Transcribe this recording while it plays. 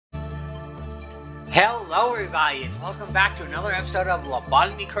Hello everybody, and welcome back to another episode of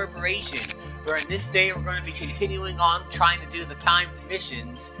Lobotomy Corporation, where in this day we're going to be continuing on trying to do the timed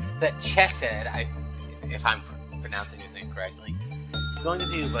missions that Chesed, if I'm pronouncing his name correctly, is going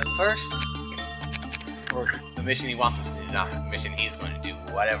to do. But first, or the mission he wants us to do, not the mission he's going to do,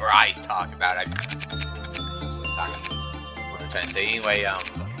 whatever I talk about, I'm essentially talking what I'm trying to say. Anyway,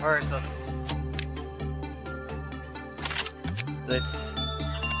 but first, let's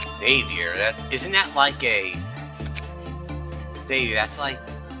Xavier, isn't that like a Xavier? That's like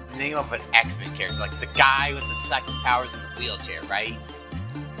the name of an X-Men character, like the guy with the psychic powers in the wheelchair, right?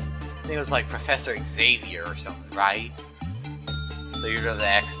 I think it was like Professor Xavier or something, right? Leader of the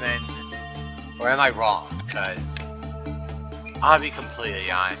X-Men, or am I wrong? Because I'll be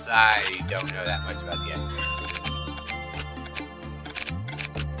completely honest, I don't know that much about the X-Men.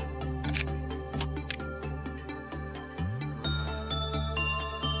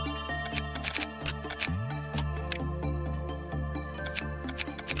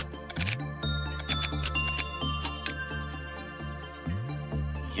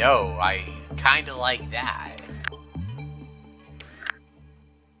 Yo, I kinda like that.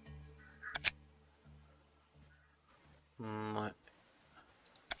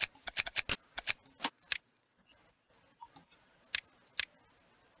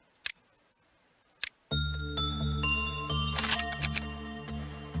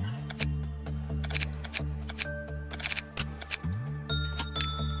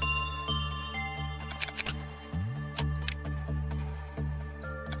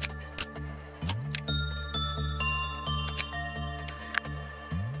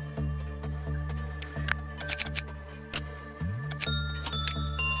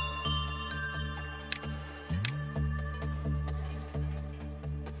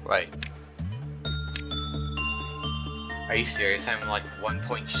 Right. Are you serious? I'm like 1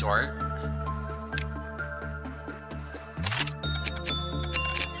 point short?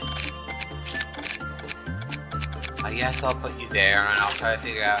 I guess I'll put you there and I'll try to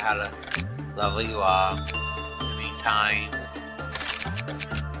figure out how to level you up in the meantime.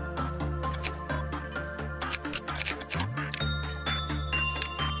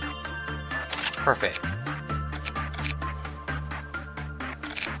 Perfect.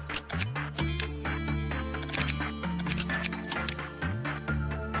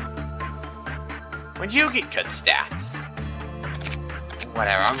 When you get good stats.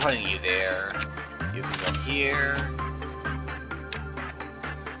 Whatever, I'm putting you there. You can go here.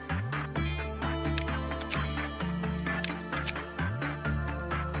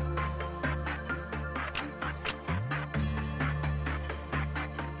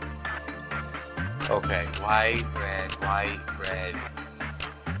 Okay, white, red.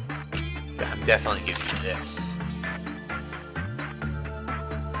 I'm definitely giving you this.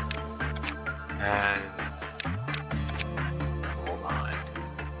 And hold on.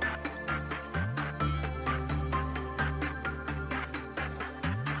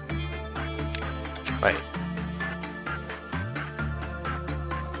 Wait.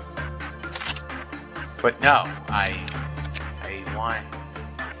 But no, I want.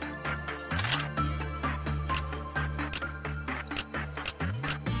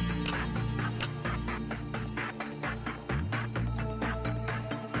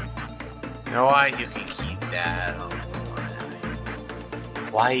 You know what? You can keep that.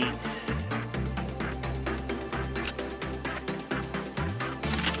 White.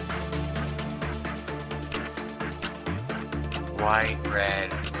 White, red,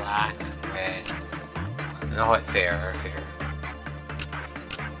 black, red. You know what? Fair.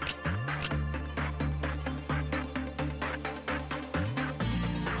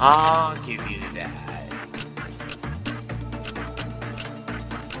 I'll give you that.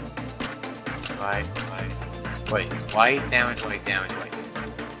 White. Wait, white, damage, white.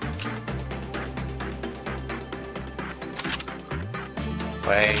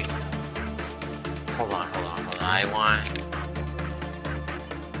 Wait. Hold on. I want.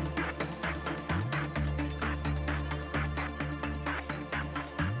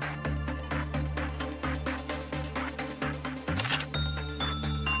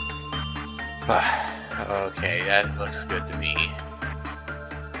 Okay, that looks good to me.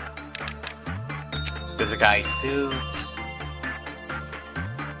 The guy's suits.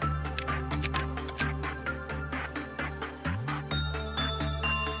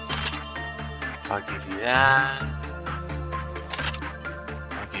 I'll give you that.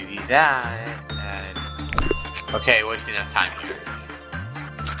 And okay, wasting enough time here.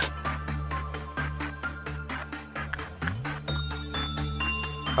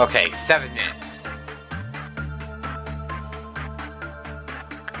 Okay, 7 minutes.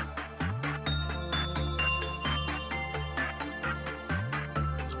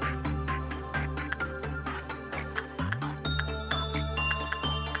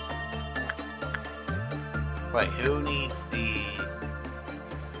 Wait, who needs the...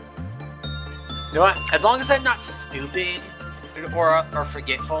 You know what? As long as I'm not stupid or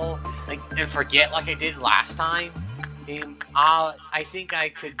forgetful, like, and forget like I did last time, I think I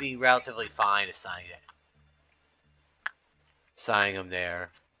could be relatively fine assigning them there.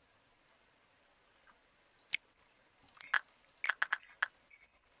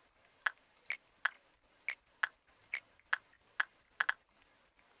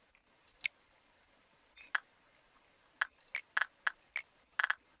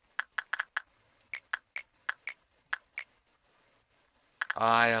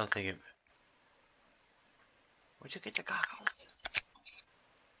 I don't think it... Where'd you get the goggles?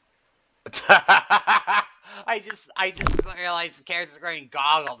 I just realized the character's wearing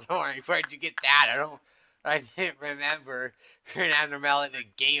goggles. Where'd you get that? I didn't remember an abnormality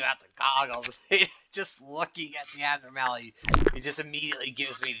that gave out the goggles. Just looking at the abnormality, it just immediately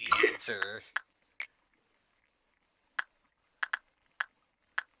gives me the answer.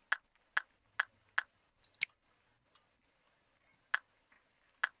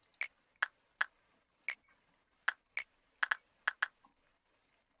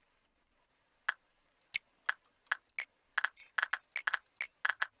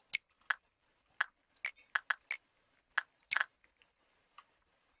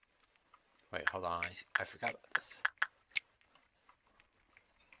 Wait, hold on. I forgot about this.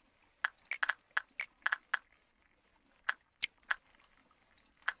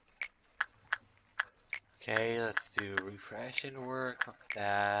 Okay, let's do refresh and work.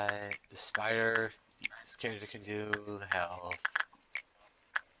 That the spider, this character can do health.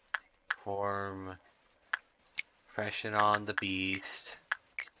 Form. Freshen on the beast.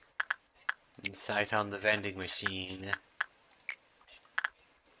 Insight on the vending machine.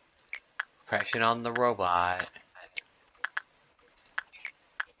 Freshen on the robot.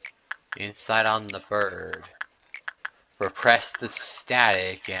 Insight on the bird. Repress the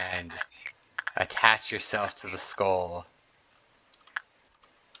static and attach yourself to the skull.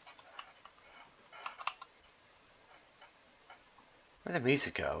 Where'd the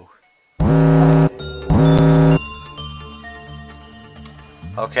music go?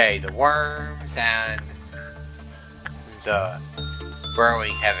 Okay, the worms and the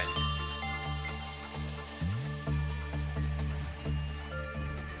burrowing heaven.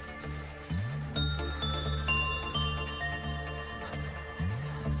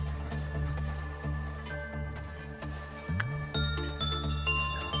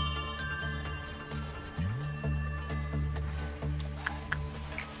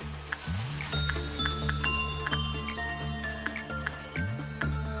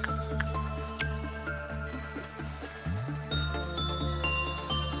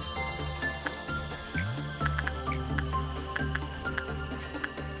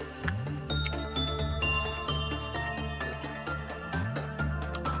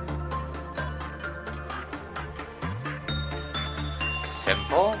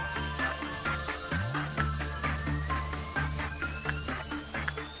 Simple.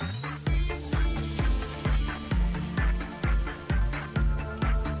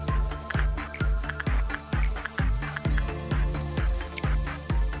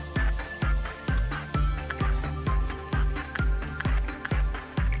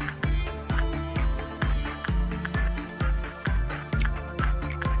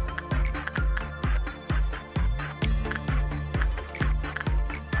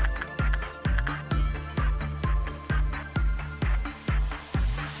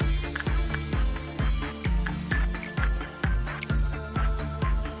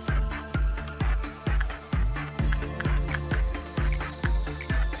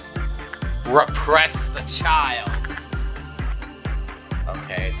 Repress the child.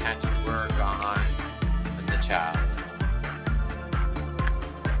 Okay, attach work on the child.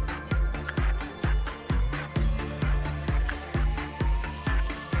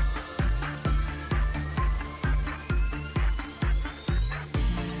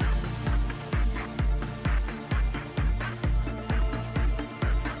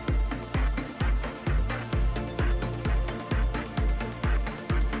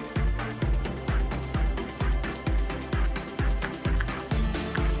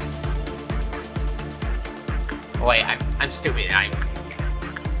 Wait, I'm stupid. I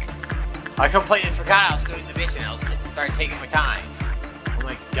completely forgot I was doing the mission. I was started taking my time. Oh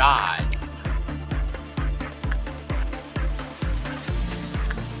my god.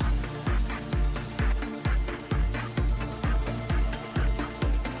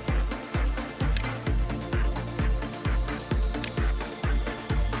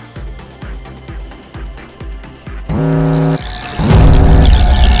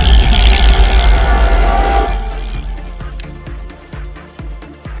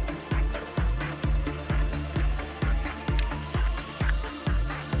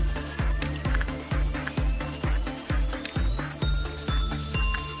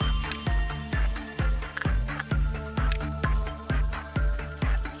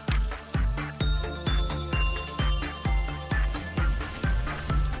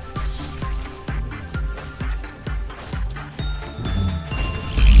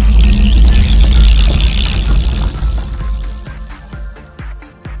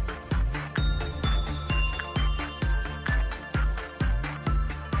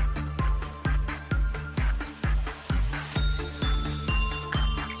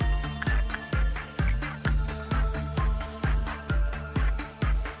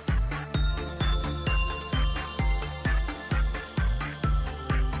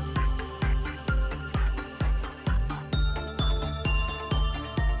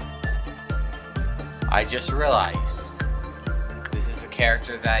 I just realized this is a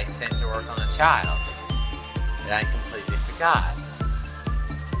character that I sent to work on a child, and I completely forgot.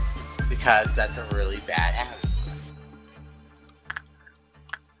 Because that's a really bad habit.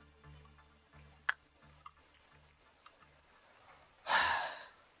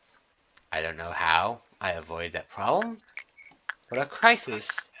 I don't know how I avoided that problem, but a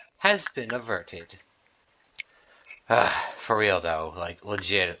crisis has been averted. For real though, like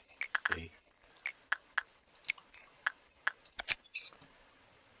legitimately.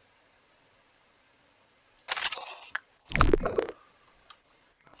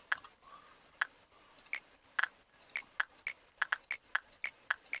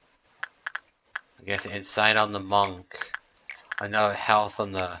 I guess insight on the monk. Another health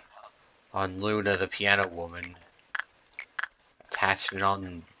on Luna the piano woman. Attachment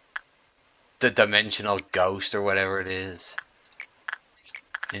on the dimensional ghost or whatever it is.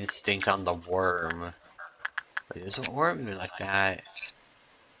 Instinct on the worm. Wait, there's a worm even like that.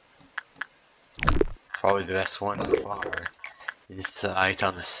 Probably the best one so far. Insight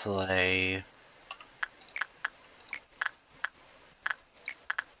on the sleigh.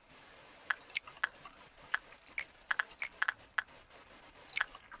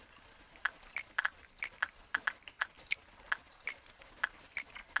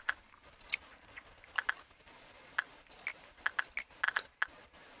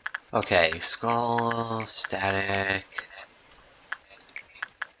 Okay, skull, static,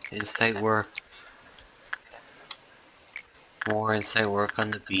 insight work, more insight work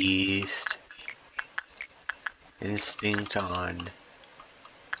on the beast, instinct on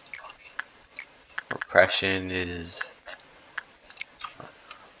oppression is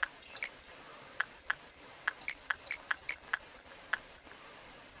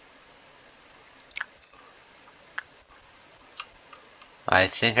I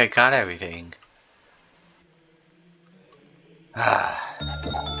think I got everything.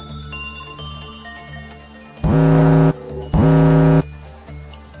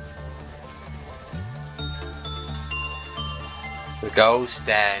 The ghost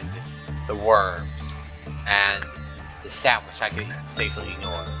and the worms and the sandwich I can safely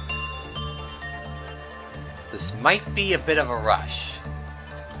ignore. This might be a bit of a rush.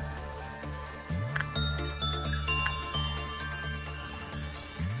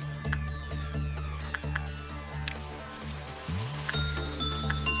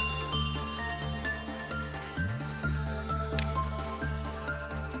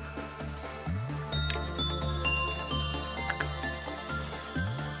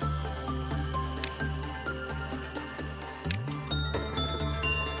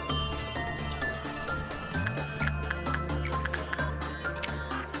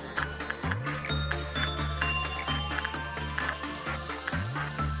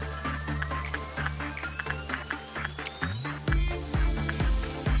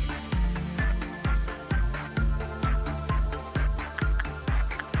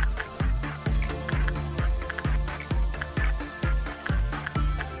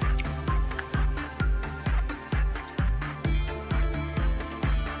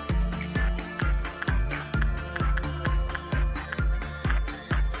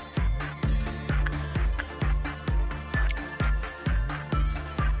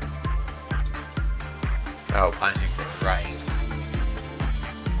 Oh, punching to the right.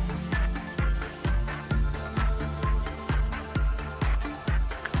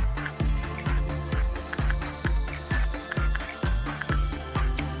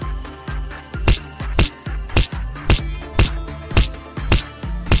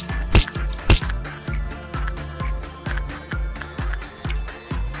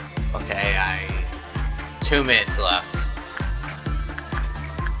 Okay, 2 minutes left.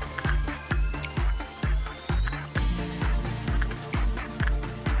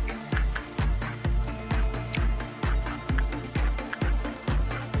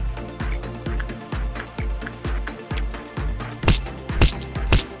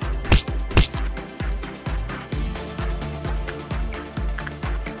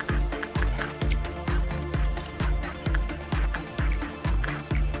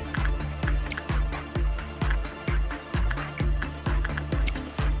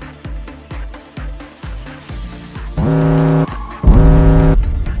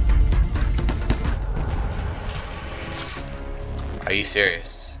 Are you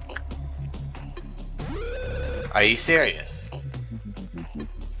serious? Are you serious?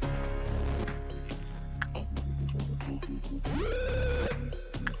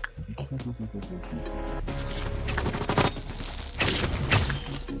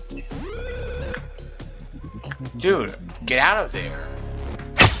 Dude, get out of there.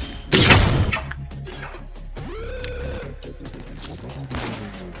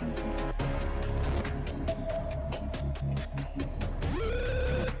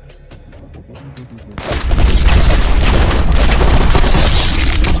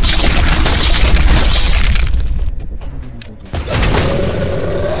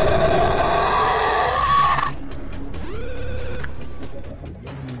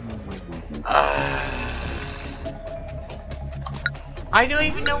 I don't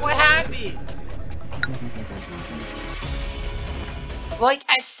even know what happened! Like,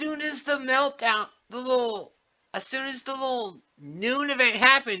 as soon as the meltdown, as soon as the little noon event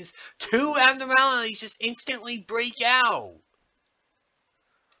happens, 2 abnormalities just instantly break out.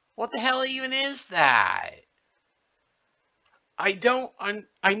 What the hell even is that? I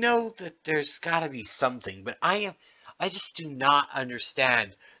know that there's gotta be something, but I just do not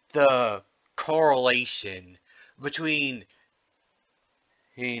understand the correlation between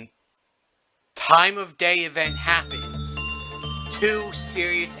time of day event happens, 2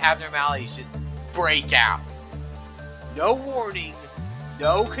 serious abnormalities just break out. No warning,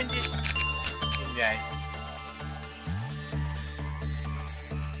 no condition.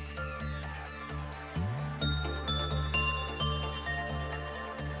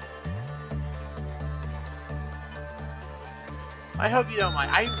 I hope you don't mind.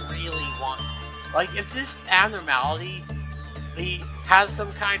 I really want, like, if this abnormality has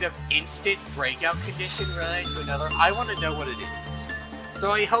some kind of instant breakout condition related to another, I want to know what it is.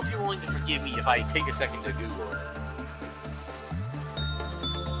 So I hope you're willing to forgive me if I take a second to Google it.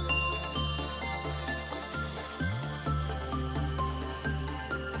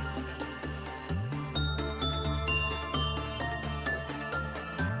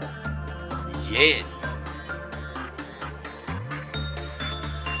 Yeah.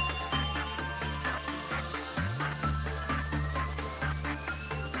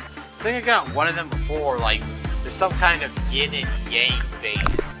 I think I got one of them before, like, there's some kind of yin and yang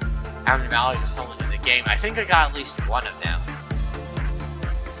based abnormalities or something in the game. I think I got at least one of them.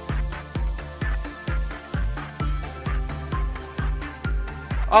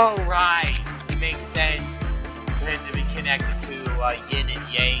 Oh, right. It makes sense for him to be connected to yin and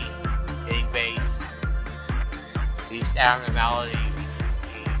yang based these abnormalities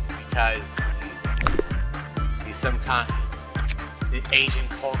because he's some kind of Asian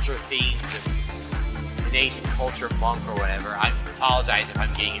culture themed, an Asian culture monk or whatever. I apologize if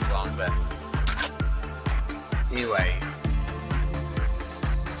I'm getting it wrong, but anyway.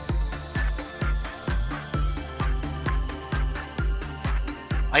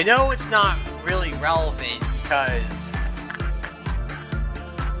 I know it's not really relevant because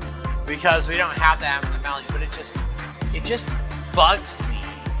we don't have that abnormality, but it just bugs me.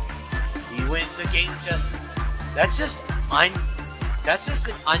 When the game that's just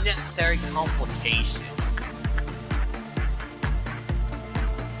an unnecessary complication.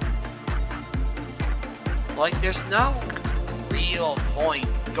 Like, there's no real point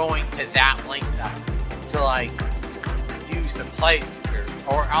going to that length to like confuse the player,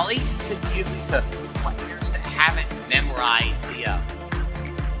 or at least it's confusing to players that haven't memorized the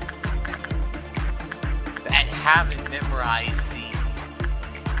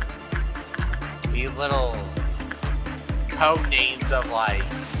little code names of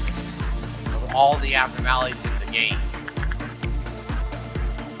all the abnormalities in the game,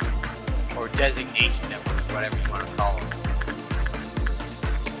 or designation networks, whatever you want to call them.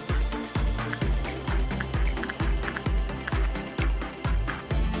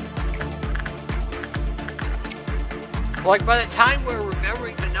 Like, by the time where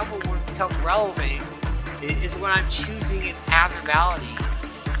remembering the number would become relevant is when I'm choosing an abnormality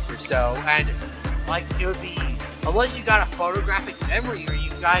or so, and like, it would be, unless you got a photographic memory or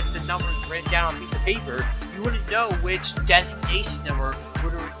you got the numbers written down on a piece of paper, you wouldn't know which designation number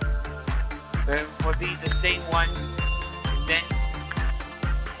would be the same one.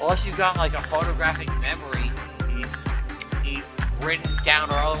 Unless you got like a photographic memory, you written down,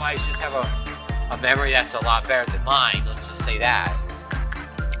 or otherwise just have a memory that's a lot better than mine. Let's just say that.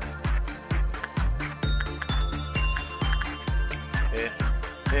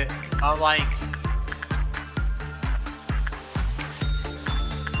 I'm like,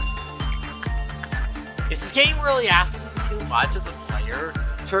 is this game really asking too much of the player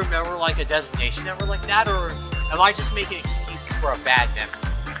to remember like a designation number like that, or am I just making excuses for a bad memory?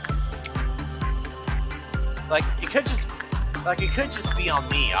 Like, it could just be on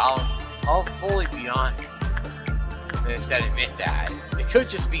me. I'll fully be on and instead admit that. It could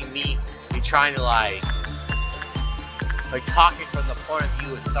just be me trying to like talking from the point of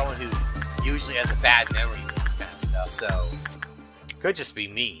view of someone who usually has a bad memory with this kind of stuff. So, could just be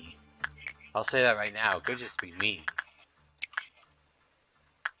me. I'll say that right now. It could just be me.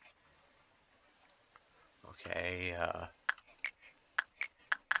 Okay,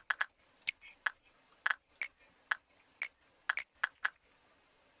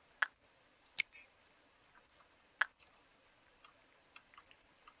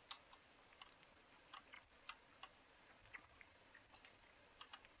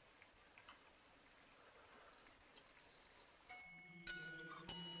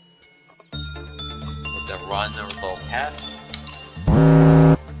 with the run the little test.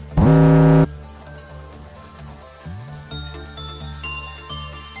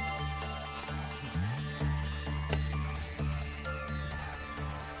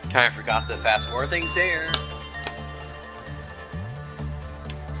 Kinda forgot the fast forward things there.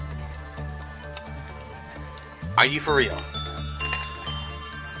 Are you for real?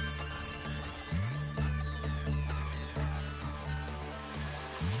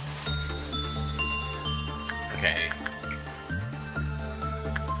 Okay.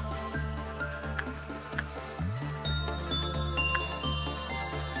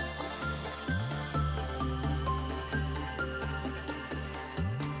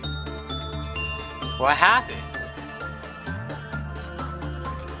 What happened?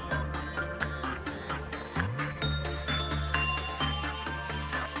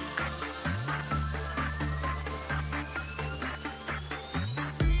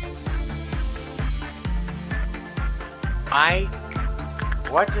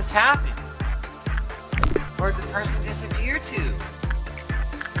 What just happened? Where'd the person disappear to?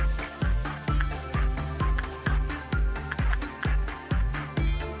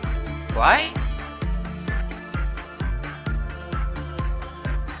 What?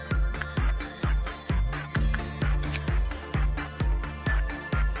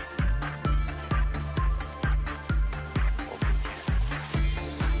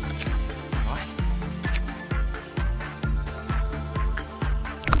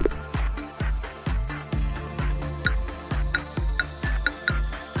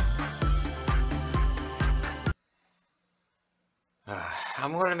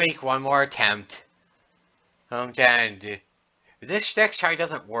 I'm gonna make one more attempt. Then if this next try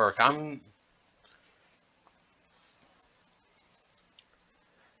doesn't work,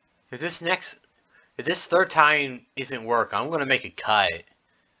 if this third time isn't work, I'm gonna make a cut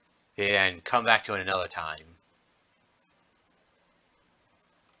and come back to it another time.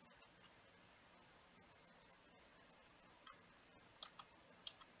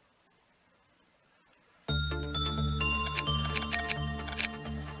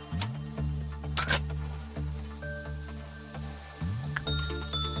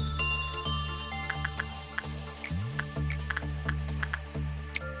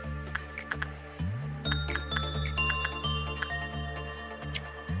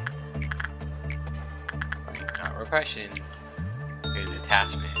 Not repression, and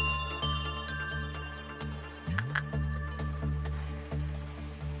attachment.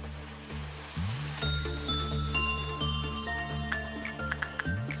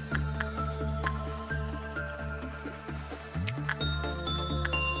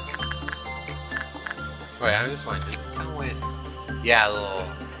 Wait, I'm just wondering, does it come with, yeah, a little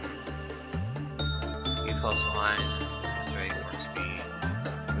E+1, success rate, work speed,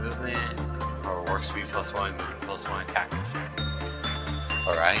 movement, or work speed +1, movement +1, attack +1.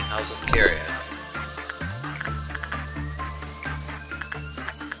 Alright, I was just curious.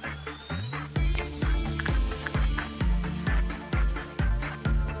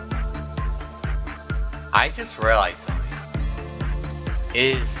 I just realized something.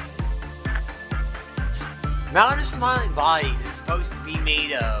 Mountain Smiling Bodies is supposed to be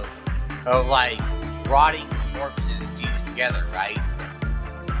made of like rotting corpses fused together, right?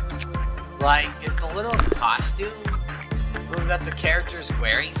 Like, is the little costume that the character's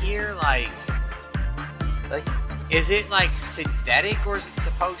wearing here is it like synthetic, or is it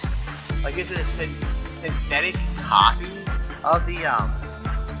supposed like, is it a synthetic copy of the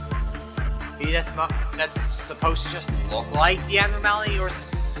that's supposed to just look like the abnormality, or is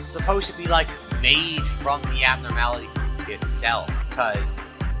it supposed to be like made from the abnormality itself? Because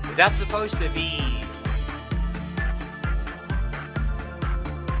if that's supposed to be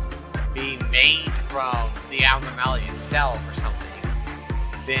made from the abnormality itself or something,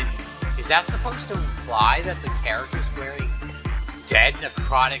 then is that supposed to imply that the character's wearing dead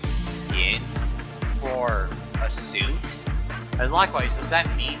necrotic skin for a suit? And likewise, does that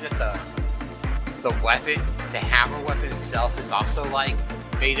mean that the weapon, the hammer weapon itself, is also like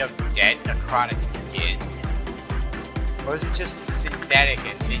made of dead necrotic skin? Or is it just synthetic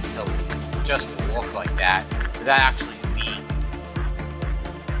and meant to just look like that without actually being?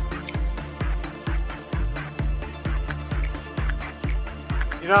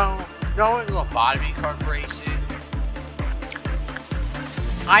 You know, go with Lobotomy Corporation,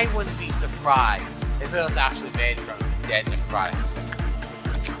 I wouldn't be surprised if it was actually made from dead necrotic skin.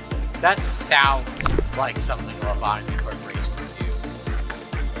 That sounds like something Lobotomy Corporation would do.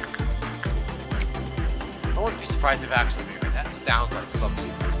 I wouldn't be surprised if it actually made it. That sounds like something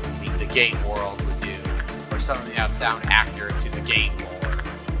the game world would do, or something that would sound accurate to the game world.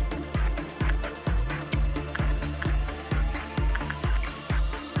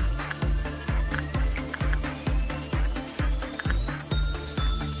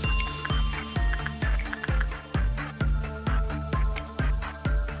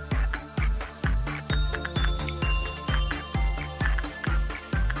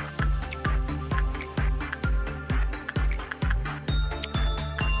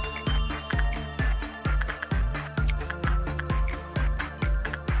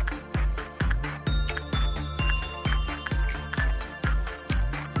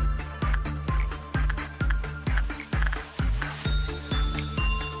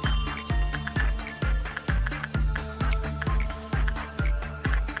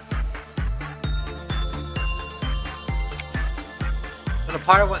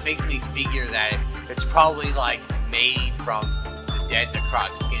 Part of what makes me figure that it's probably like made from the dead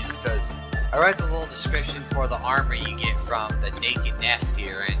necrotic skin is because I read the little description for the armor you get from the naked nest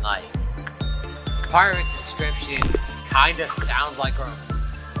here, and like part of its description kind of sounds like, or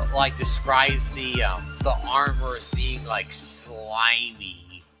like describes the armor as being like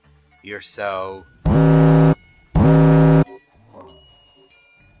slimy or so,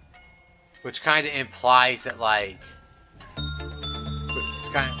 which kind of implies that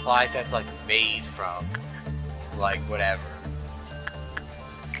that's like made from like whatever.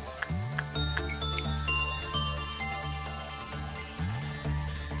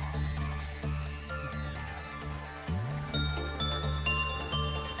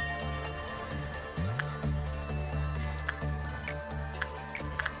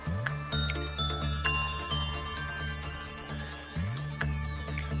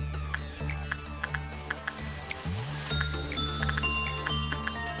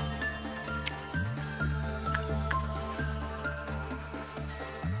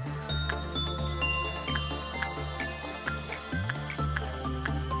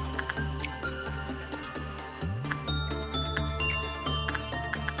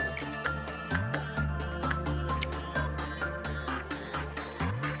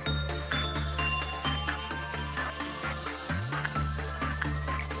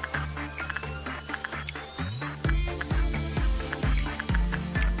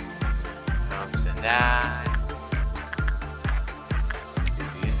 That to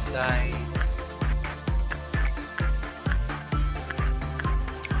the inside.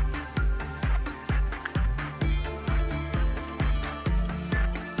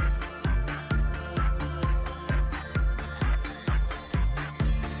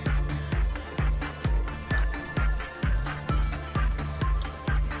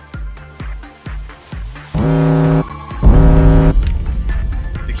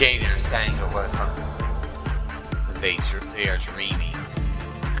 The gainer saying of what they are dreaming.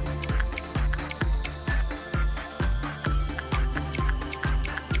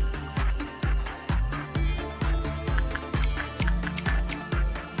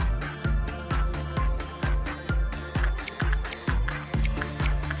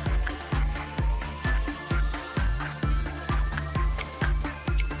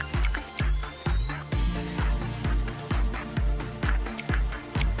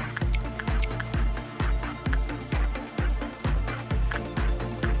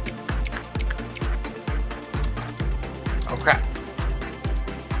 Crap.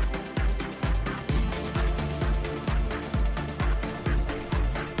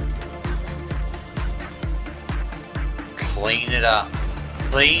 Clean it up.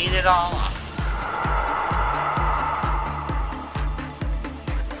 Clean it all up.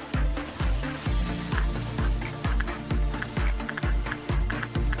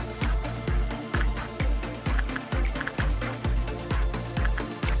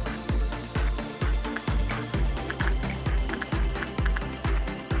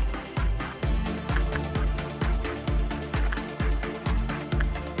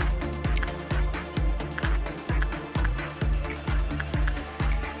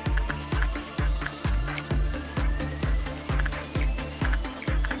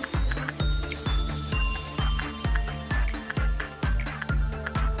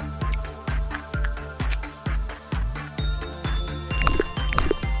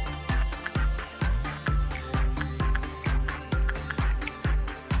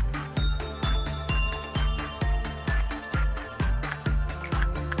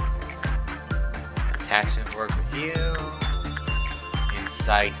 Attachment work with you.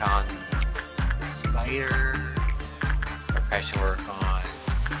 Insight on the spider. Repression work on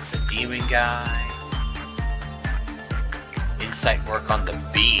the demon guy. Insight work on the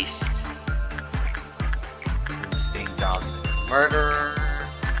beast. Instinct on the murderer.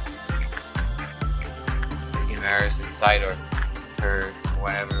 Taking matters inside or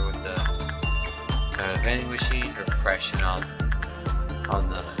whatever with the vending machine. Repression on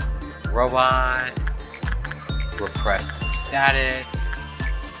the robot. Repressed static.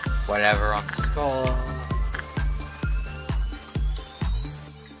 Whatever on the skull.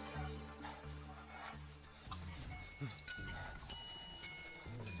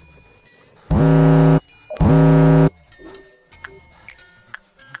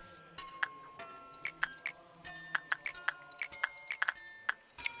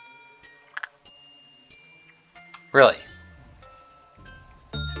 Really?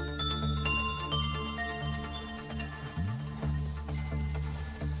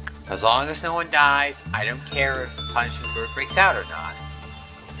 As long as no one dies, I don't care if punishment bird breaks out or not.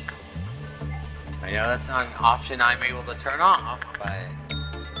 I know that's not an option I'm able to turn off, but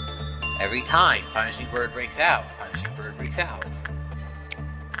every time punishing bird breaks out, punishing bird breaks out.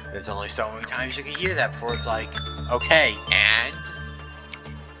 There's only so many times you can hear that before it's like, okay, and?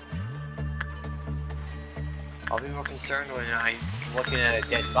 I'll be more concerned when I'm looking at a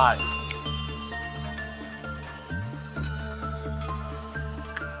dead body.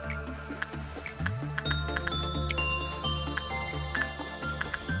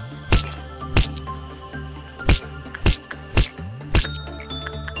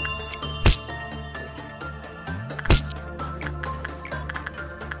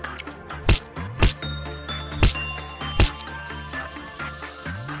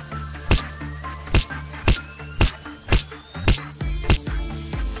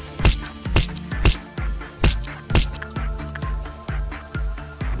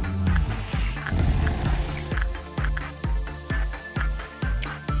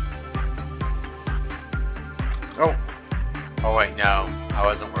 Oh wait, no, I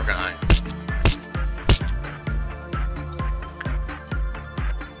wasn't working on it.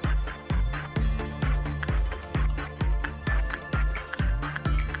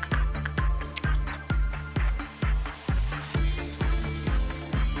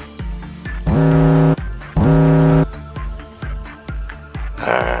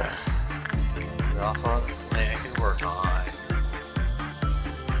 Get off on this thing I can work on.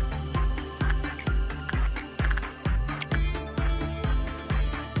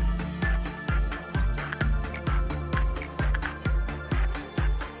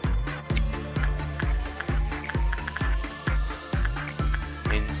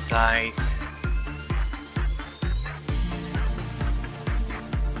 Insight.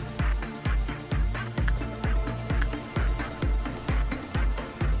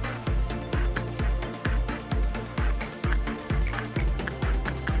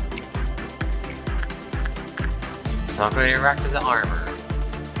 Not going to interact with the armor.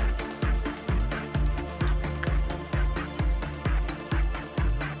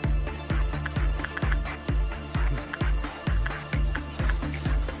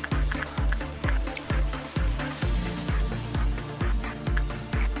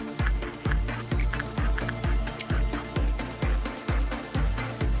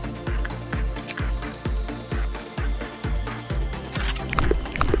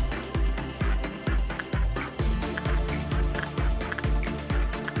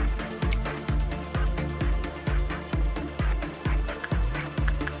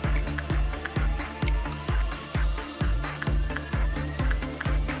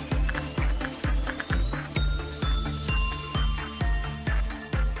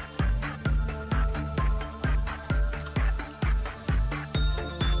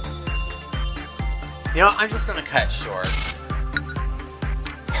 You know, I'm just gonna cut it short.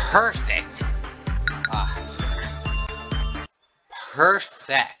 Perfect.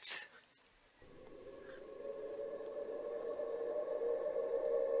 Perfect.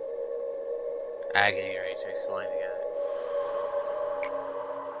 Agony rate to explain again.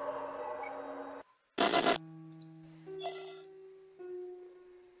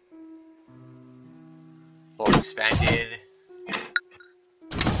 Full expanded.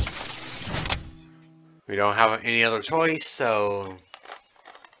 We don't have any other choice, so...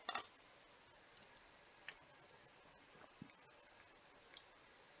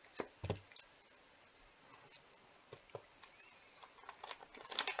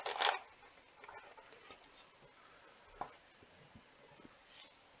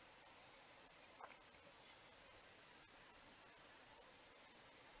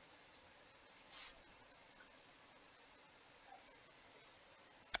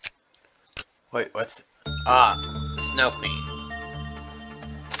 Wait, what's... Ah, the snow queen.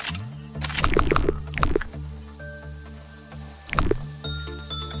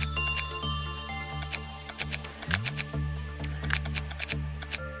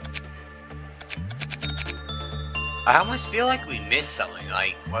 I almost feel like we missed something.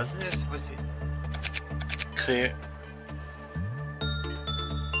 Like, wasn't there supposed to... Clear...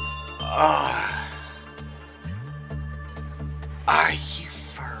 Are you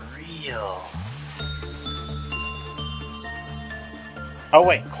for real? Oh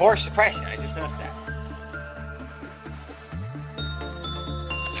wait, core suppression. I just noticed that.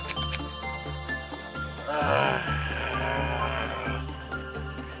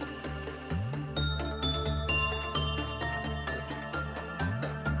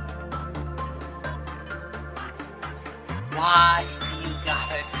 Why do you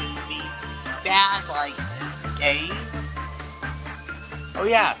gotta do me bad like this, game? Oh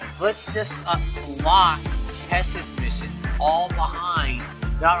yeah, let's just lock Chess's missions all behind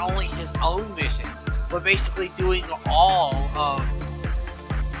not only his own missions, but basically doing all of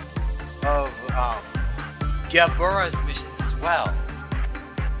Gabura's missions as well.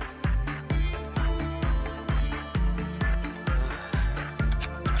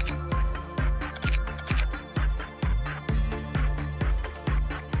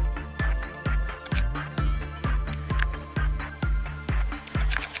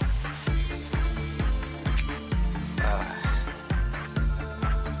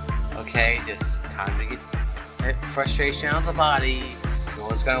 Okay, just time to get that frustration out of the body. No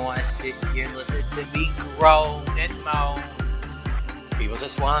one's gonna want to sit here and listen to me groan and moan. People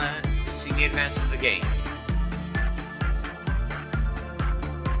just want to see me advance in the game.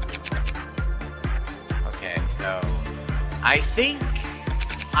 Okay, so I think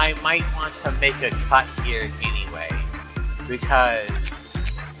I might want to make a cut here anyway, because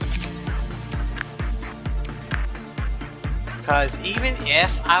even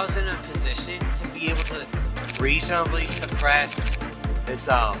if I was in a position to be able to reasonably suppress this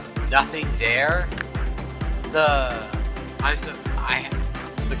nothing there, the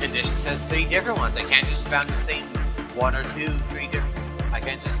condition says 3 different ones. I can't just spam the same 1 or 2, 3 different. I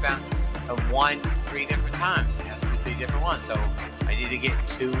can't just spam 1, 3 different times. It has to be 3 different ones. So I need to get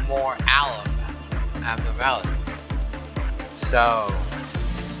 2 more Aleph abnormalities. So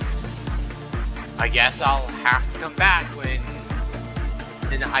I guess I'll have to come back when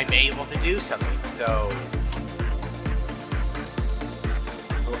I'm able to do something. So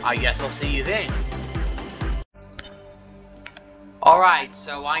I guess I'll see you then. Alright,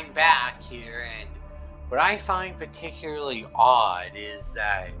 so I'm back here, and what I find particularly odd is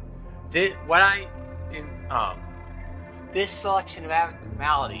that this selection of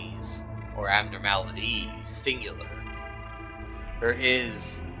abnormalities, or abnormalities, singular,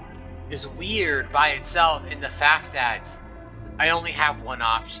 is weird by itself in the fact that I only have one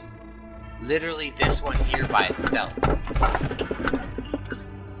option. Literally this one here by itself.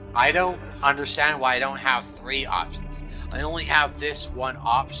 I don't understand why I don't have 3 options. I only have this one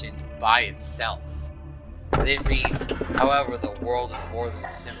option by itself. But it reads, however, the world is more than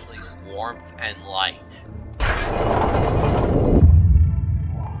simply warmth and light.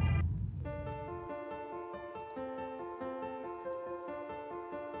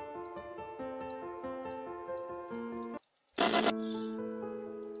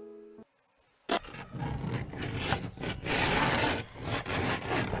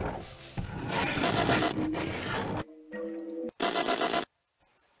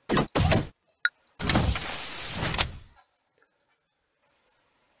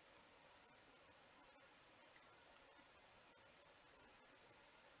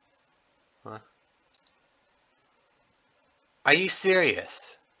 Huh? Are you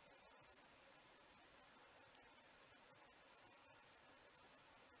serious?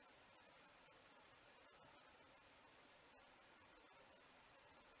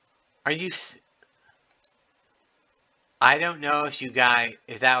 Are you I don't know if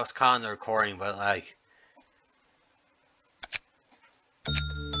if that was caught on the recording, but like,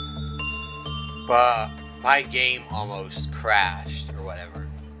 but my game almost crashed or whatever.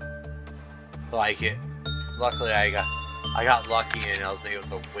 Like luckily I got lucky and I was able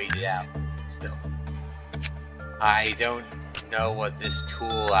to wait it out. Still, I don't know what this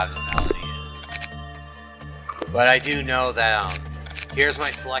tool abnormality is, but I do know that here's my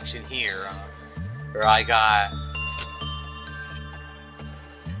selection here, where I've got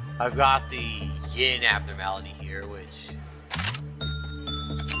the yin abnormality here, which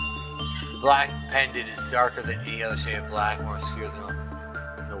black pendant is darker than any other shade of black, more obscure than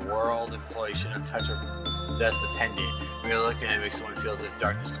the world. Employees shouldn't touch or possess the pendant. Merely looking at it makes someone feel as if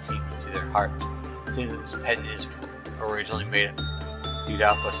darkness came into their heart. Seeing that this pendant is originally made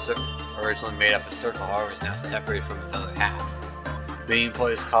up a circle, however, is now separated from its other half. Many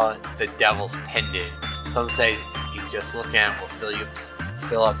employees call it the devil's pendant. Some say you just look at it will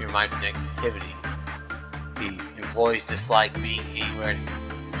fill up your mind with negativity. The employees dislike being anywhere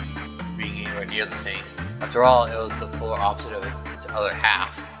near the thing. After all, it was the polar opposite of its other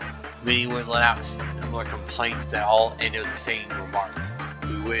half. Many would let out similar complaints that all ended with the same remark: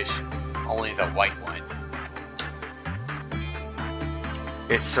 "We wish only the white one."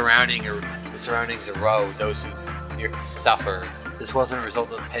 Its surroundings erode those who suffer. This wasn't a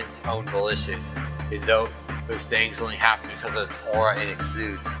result of the pendant's own volition. And though those things only happen because of its aura it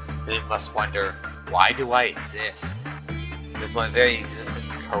exudes, then it must wonder, why do I exist? If my very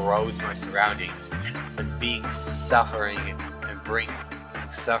existence corrodes my surroundings, and being suffering and bring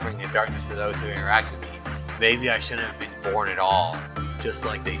suffering and darkness to those who interact with me, maybe I shouldn't have been born at all, just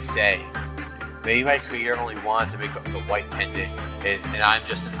like they say. Maybe my creator only wanted to make up the white pendant, and I'm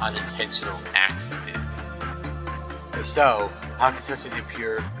just an unintentional accident. If so, how could such an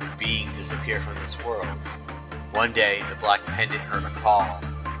impure being disappear from this world? One day, the black pendant heard a call.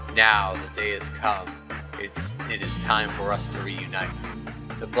 Now the day has come. It is time for us to reunite.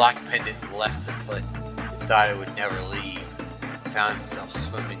 The black pendant left the pit. It thought it would never leave. It found itself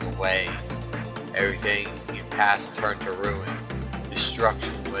swimming away. Everything it passed turned to ruin.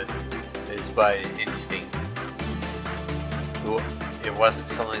 Destruction is but an instinct. It wasn't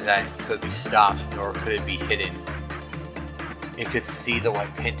something that could be stopped, nor could it be hidden. It could see the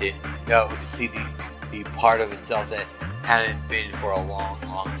white pendant. No, it could see the part of itself that hadn't been for a long,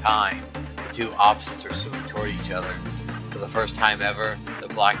 long time. The two opposites are swimming toward each other. For the first time ever, the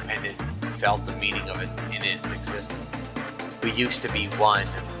black pendant felt the meaning of it in its existence. We used to be one.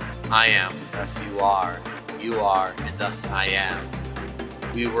 I am, thus you are. You are, and thus I am.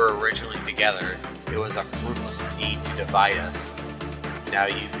 We were originally together. It was a fruitless deed to divide us. Now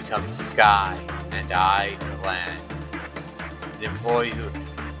you become the sky, and I the land. An employee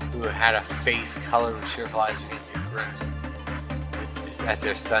who had a face colored with cheerful eyes began to grimace at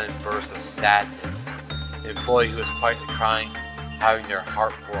their sudden burst of sadness. An employee who was quietly crying, having their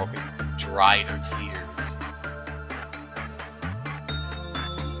heart broken, dried her tears.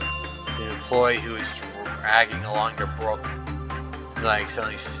 An employee who was dragging along their broken legs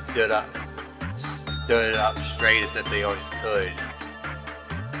suddenly stood up straight as if they always could.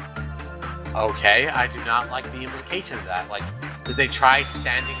 Okay, I do not like the implication of that. Like, did they try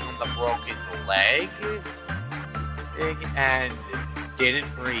standing on the broken leg and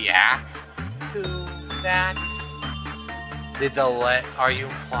didn't react to that? Are you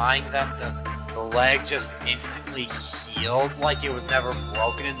implying that the leg just instantly healed like it was never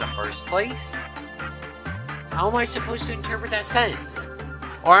broken in the first place? How am I supposed to interpret that sentence?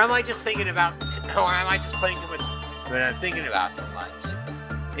 Or am I just playing too much when I'm thinking about so much?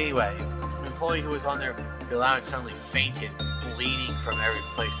 Anyway, an employee who was on their lounge suddenly fainted, bleeding from every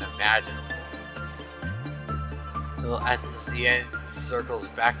place imaginable. At the end, it circles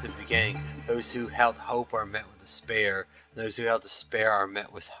back to the beginning. Those who held hope are met with despair. Those who held despair are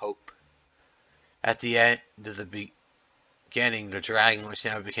met with hope. At the end of the beginning, the dragon, which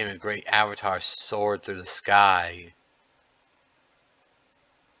now became a great avatar, soared through the sky.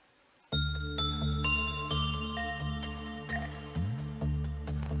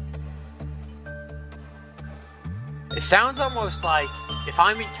 It sounds almost like, if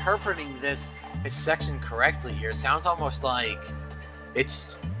I'm interpreting this section correctly here, it sounds almost like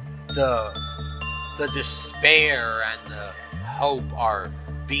it's the despair and the hope are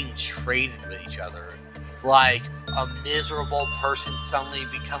being traded with each other. Like a miserable person suddenly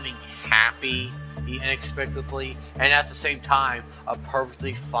becoming happy inexplicably, and at the same time, a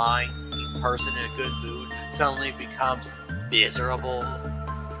perfectly fine person in a good mood suddenly becomes miserable.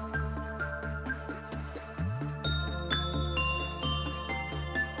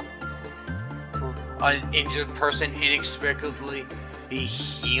 An injured person inexplicably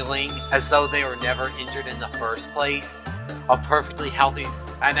healing as though they were never injured in the first place. A perfectly healthy,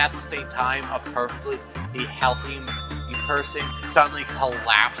 and at the same time, a perfectly healthy person suddenly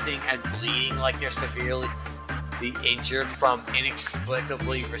collapsing and bleeding like they're severely injured from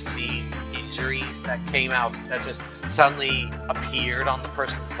inexplicably received injuries that came out, that just suddenly appeared on the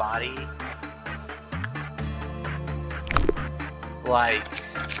person's body. Like,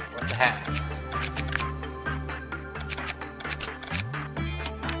 what the heck?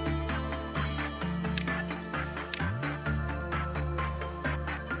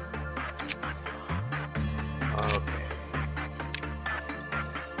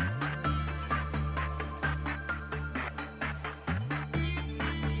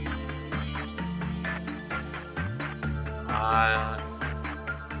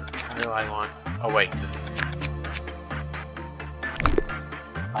 I want? Oh wait.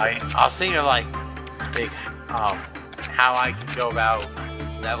 I was thinking of like, how I can go about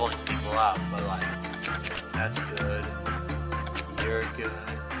leveling people up, but like, that's good. You're good,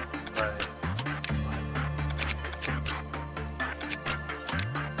 but.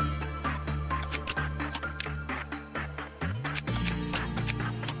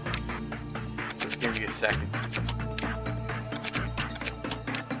 Just give me a second.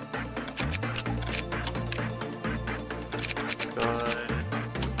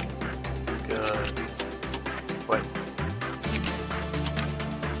 Wait.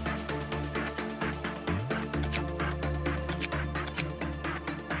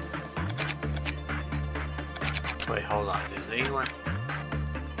 Wait, hold on. Is anyone?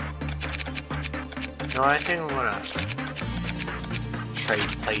 No, I think I'm gonna trade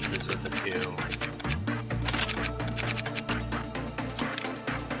places with the two.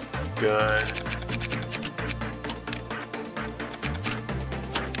 Good.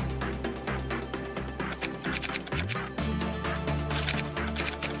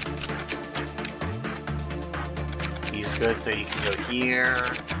 He's good, so you can go here.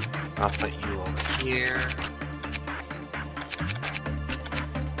 I'll put you over here.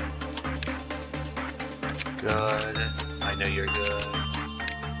 Good. I know you're good.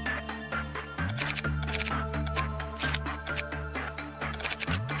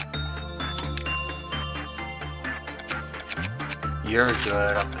 You're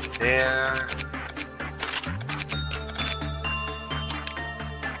good up there.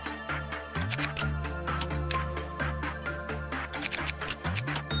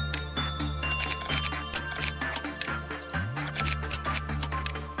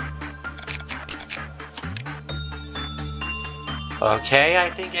 Okay, I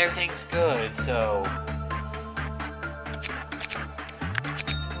think everything's good, so...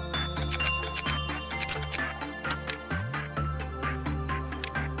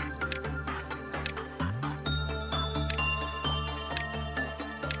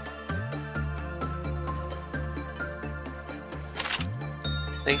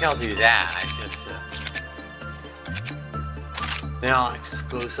 I think I'll do that, just to... Then I'll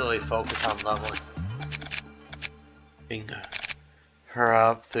exclusively focus on leveling her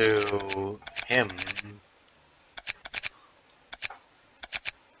up through him.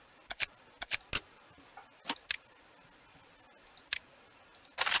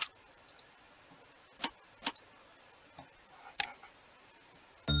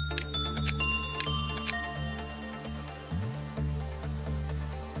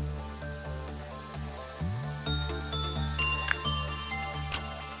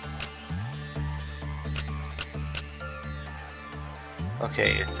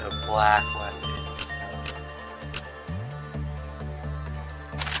 Okay, it's a black weapon.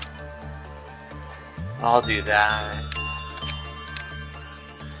 I'll do that.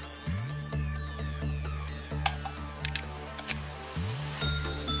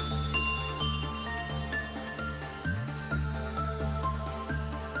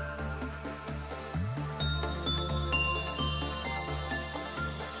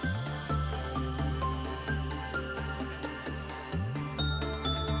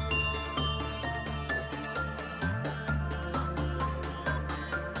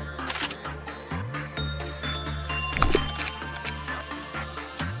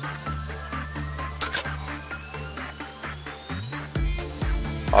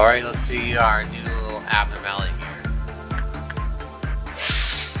 Alright, let's see our new little abnormality here.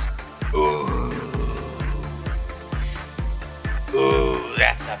 Ooh,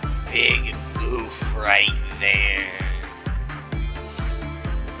 that's a big oof right there.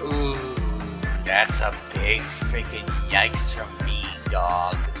 Ooh, that's a big freaking yikes from me,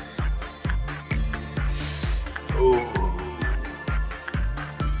 dog. Ooh.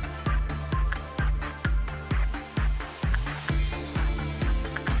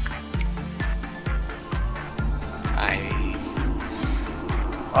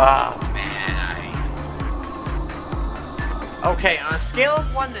 Oh man, Okay, on a scale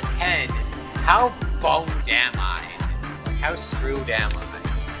of 1 to 10, how boned am I in this? Like, how screwed am I?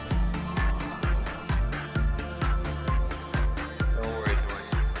 Don't worry too much.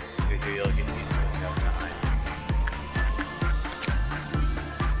 You'll get used to it in no time.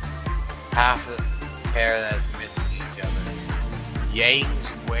 Half the pair that's missing each other.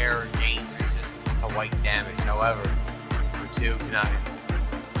 Yang's wearer gains resistance to white damage, however, the two cannot.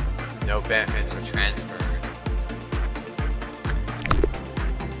 No benefits are transferred.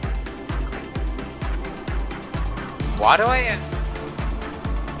 Why do I?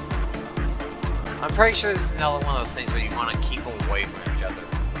 I'm pretty sure this is another one of those things where you want to keep them away from each other.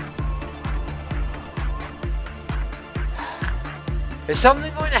 Is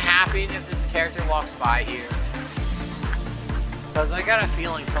something going to happen if this character walks by here? Because I got a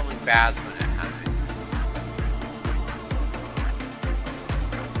feeling something bad's going to happen.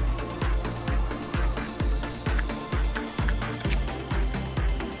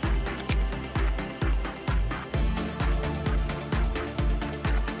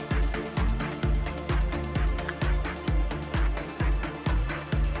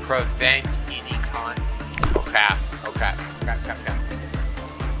 Prevent any con. Oh crap! Oh crap! Crap! Crap! Crap!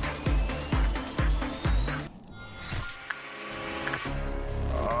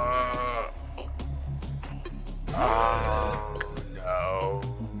 Oh no!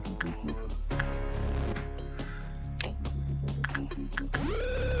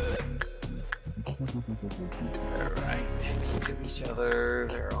 They're right next to each other.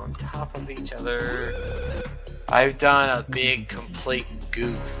 They're on top of each other. I've done a big complete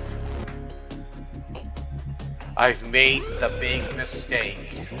goof. I've made the big mistake.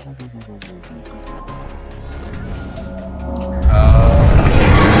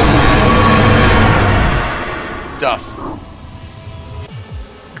 Duff.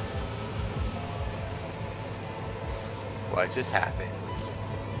 What just happened?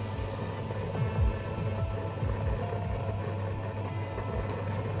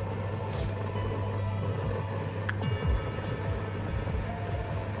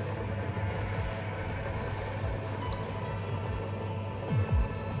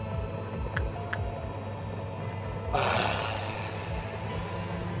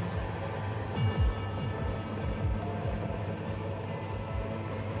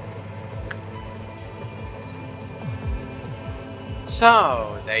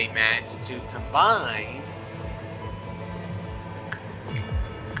 So, they managed to combine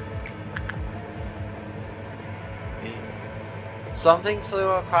something flew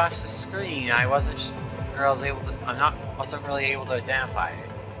across the screen. I wasn't really able to identify it.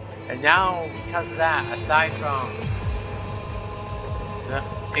 And now, because of that, aside from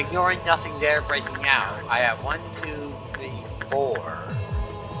ignoring nothing there breaking out, I have 1, 2, 3, 4,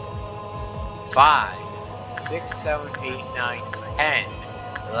 5, 6, 7, 8, 9, 10,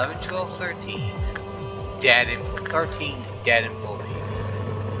 11, 12, 13 dead employees.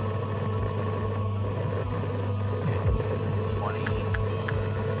 20.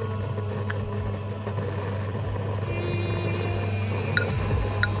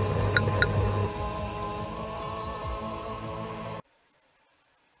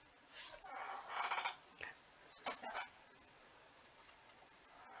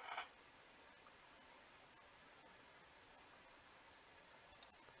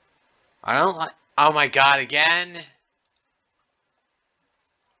 I don't like. Oh my god, again?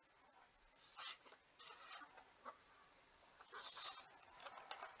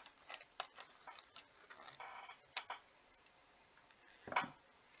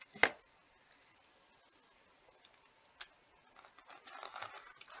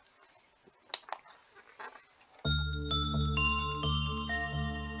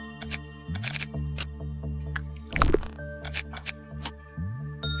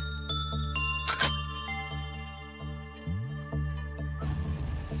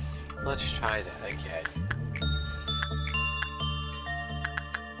 Let's try that again.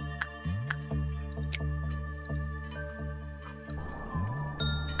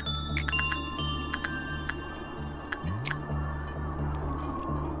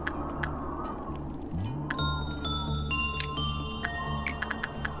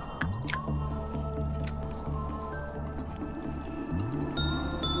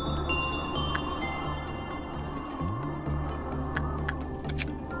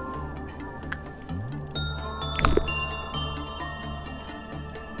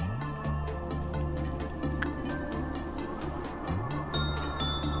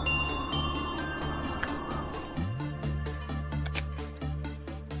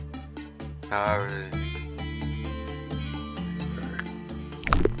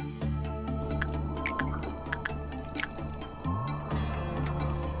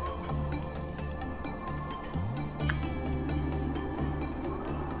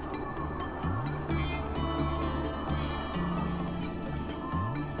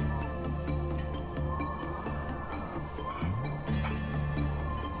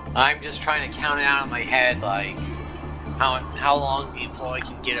 I'm just trying to count it out in my head, like how long the employee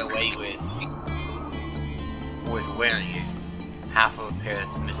can get away with wearing it. Half of a pair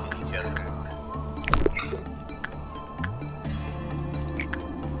that's missing each other.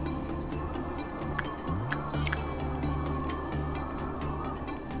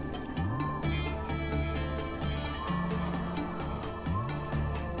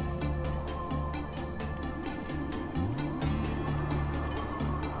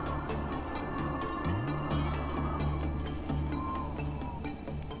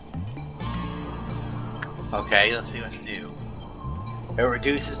 Okay, let's see what's new. It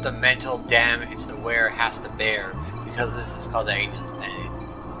reduces the mental damage the wearer has to bear, because this is called the Angel's Penny.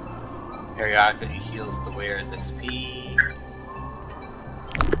 Periodically heals the wearer's SP.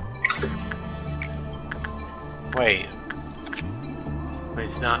 Wait. When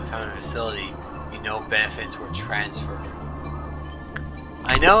it's not found in a facility, you know benefits were transferred.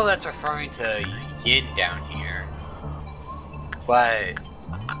 I know that's referring to yin down here, but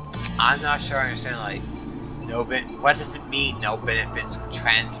I'm not sure I understand, like, what does it mean, no benefits were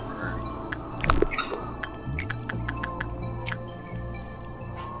transferred?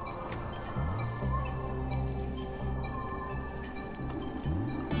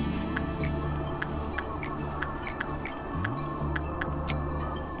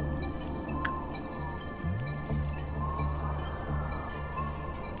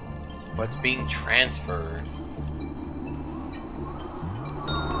 What's being transferred?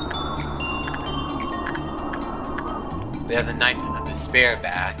 We have the Knight of Despair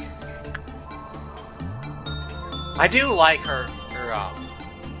back. I do like her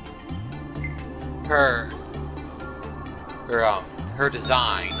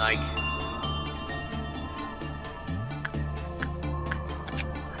design. Like,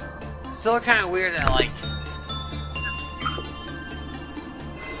 still kind of weird that, like,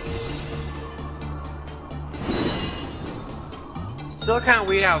 still kind of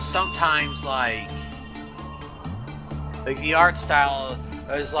weird how sometimes, like the art style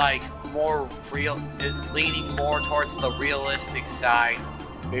is like more real, leaning more towards the realistic side,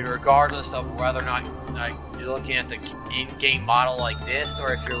 regardless of whether or not, like, you're looking at the in-game model like this,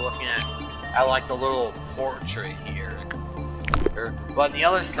 or if you're looking at like the little portrait here. But on the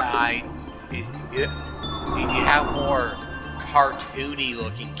other side, you have more cartoony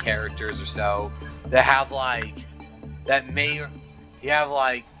looking characters or so that have like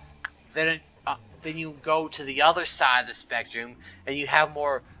then you go to the other side of the spectrum and you have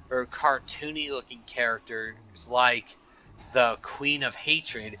more cartoony looking characters like the Queen of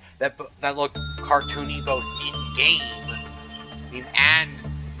Hatred that look cartoony both in game and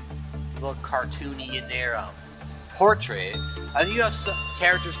look cartoony in their portrait. And you have some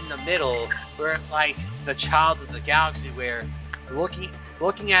characters in the middle where, like the Child of the Galaxy, where looking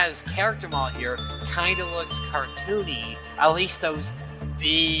at his character model here kind of looks cartoony. At least those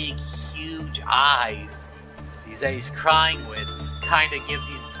big, huge eyes that he's crying with kind of give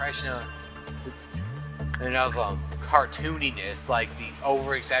the impression of cartooniness, like the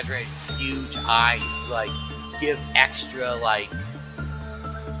over-exaggerated huge eyes, like give extra, like,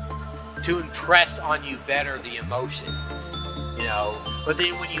 to impress on you better the emotions, you know. But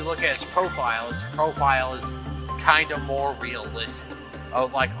then when you look at his profile is kind of more realistic,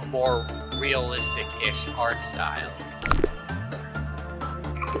 like a more realistic-ish art style.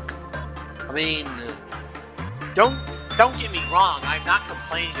 I mean, don't get me wrong. I'm not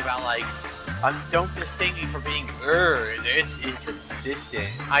complaining about, like, don't mistake me for being it's inconsistent.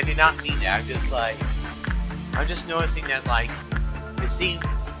 I did not mean that. I'm just noticing that, like, it seems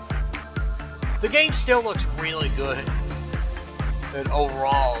the game still looks really good and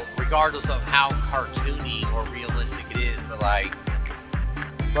overall, regardless of how cartoony or realistic it is. But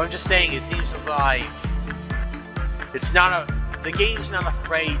I'm just saying, it seems like the game's not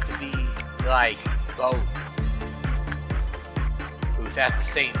afraid to be like both at the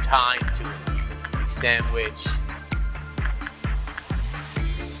same time, to an extent which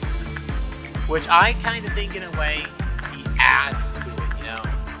I kind of think in a way he adds to it, you know.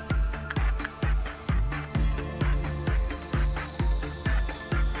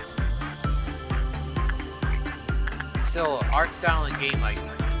 Still, art style in a game, like,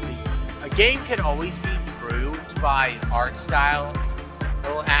 a game can always be improved by art style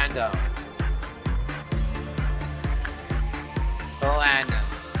and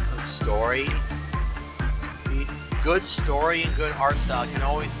story. Good story and good art style can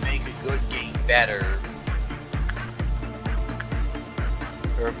always make a good game better.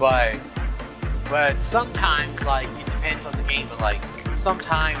 But sometimes, like, it depends on the game, but, like,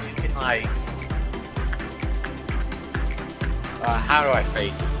 sometimes you can, like, how do I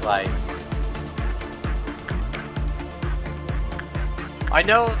phrase this? Like, I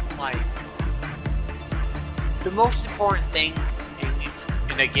know, like, the most important thing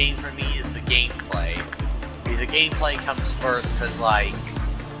in a game for me is the gameplay. The gameplay comes first, because, like,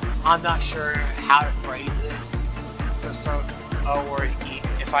 I'm not sure how to phrase this, or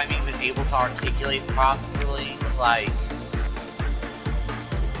if I'm even able to articulate properly, but, like,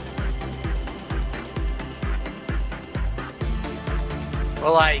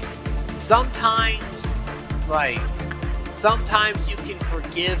 sometimes you can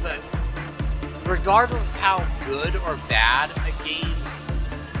forgive regardless of how good or bad a game's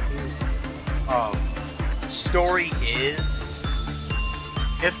story is,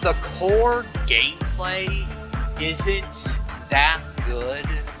 if the core gameplay isn't that good,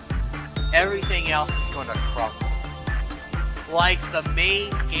 everything else is going to crumble. Like, the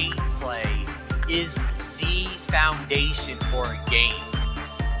main gameplay is the foundation for a game.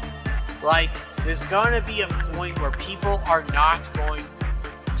 Like, there's going to be a point where people are not going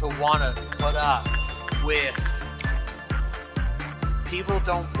to want to put up with... People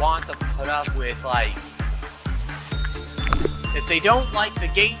don't want to put up with, like... If they don't like the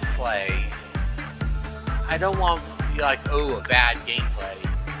gameplay, I don't want to be like, oh, a bad gameplay.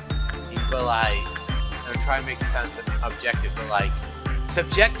 But like, I'm trying to make it sound objective, but like,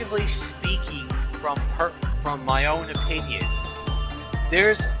 subjectively speaking, from my own opinions,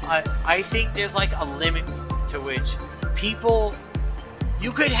 I think there's like a limit to which people,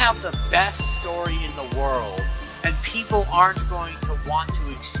 you could have the best story in the world, and people aren't going to want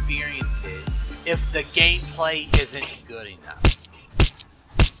to experience it if the gameplay isn't good enough.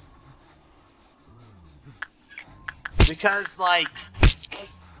 Because like,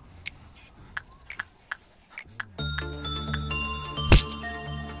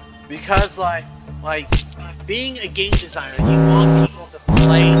 being a game designer, you want people to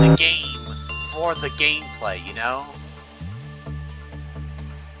play the game for the gameplay, you know?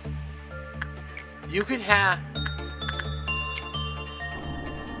 You could have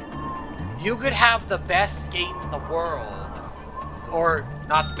the best game in the world, or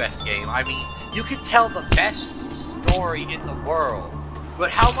not the best game, I mean, you could tell the best story in the world,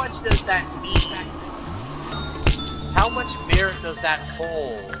 but how much does that mean? How much merit does that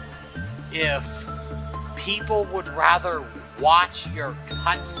hold if people would rather watch your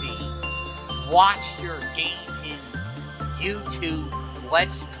cutscene, watch your game in YouTube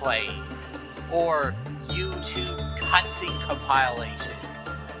Let's Plays, or YouTube cutscene compilations,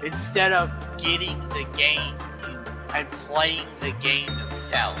 instead of getting the game and playing the game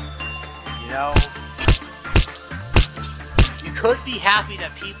themselves, you know? You could be happy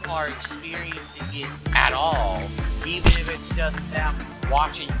that people are experiencing it at all, even if it's just them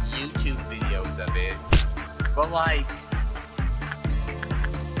watching YouTube videos of it. But like,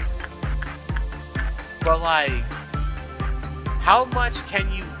 how much can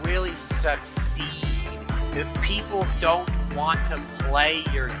you really succeed if people don't want to play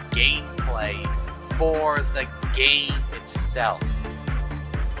your gameplay for the game itself?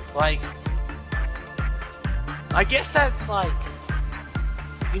 Like, I guess that's like,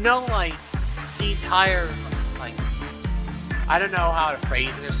 you know, like, the entire, like, I don't know how to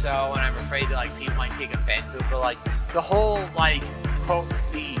phrase it or so, and I'm afraid that, like, people might take offense to it, but, like, the whole, like, quote,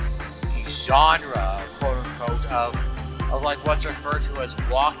 the genre, quote unquote, of like, what's referred to as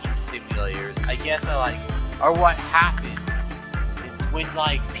walking simulators, I guess, are what happened. It's when,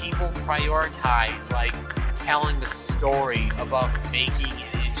 like, people prioritize, like, telling the story above making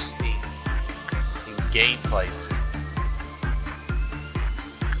it interesting in gameplay.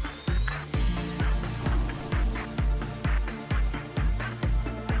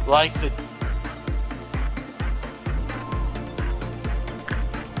 Like the...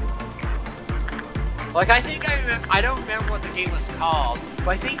 Like, I think I don't remember what the game was called, but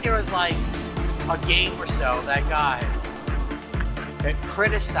I think there was, like, a game or so that got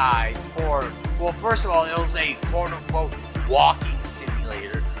criticized for... Well, first of all, it was a quote-unquote walking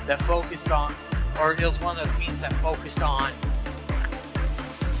simulator that focused on... Or it was one of those games that focused on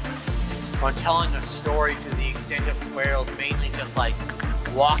telling a story to the extent of where it was mainly just, like,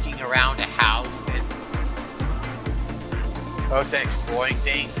 walking around a house and exploring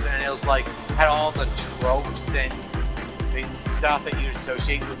things, and it was like had all the tropes and stuff that you'd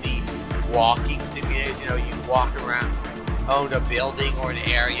associate with the walking simulators. You know, you walk around a building or an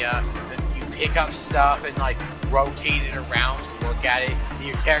area, and you pick up stuff and like rotate it around to look at it, and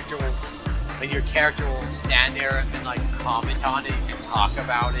your character will stand there and like comment on it and talk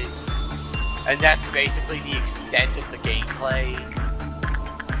about it, and that's basically the extent of the gameplay.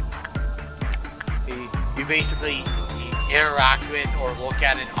 You basically interact with or look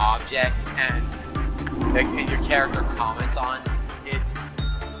at an object, and your character comments on it.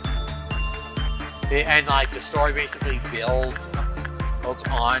 And like the story basically builds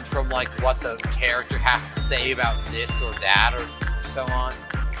on from like what the character has to say about this or that or so on.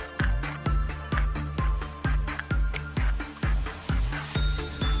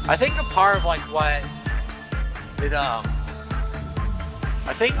 I think a part of like what it I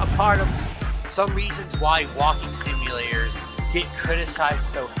think a part of some reasons why walking simulators get criticized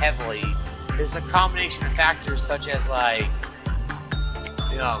so heavily is a combination of factors such as like,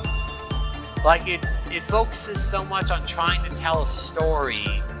 you know, like it focuses so much on trying to tell a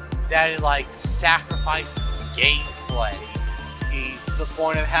story that it like sacrifices gameplay to the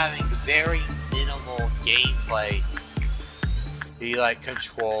point of having very minimal gameplay be like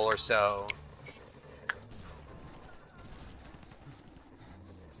control or so.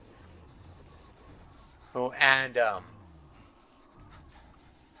 Oh, and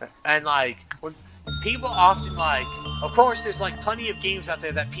like when people often like, of course there's like plenty of games out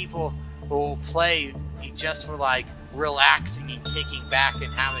there that people will play just for like relaxing and kicking back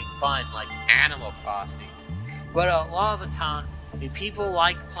and having fun, like Animal Crossing. But a lot of the time, people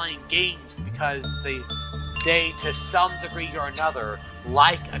like playing games because they to some degree or another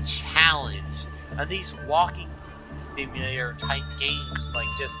like a challenge, and these walking simulator type games like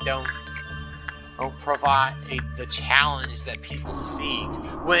just don't provide the challenge that people seek,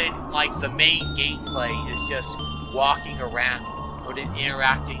 when like the main gameplay is just walking around or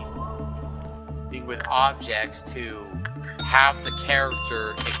interacting with objects to have the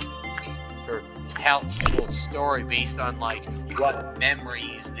character or tell people a story based on like what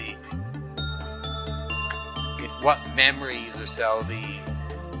memories or so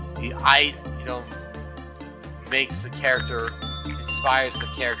makes the character, inspires the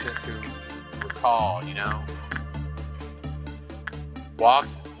character to recall, you know? Walk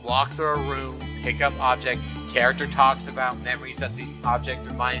through a room, pick up object, character talks about memories that the object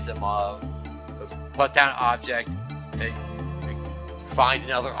reminds them of, put down object, and find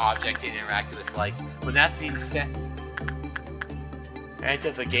another object to interact with. Like, when that's the extent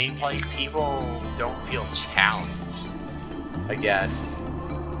of the gameplay, people don't feel challenged, I guess.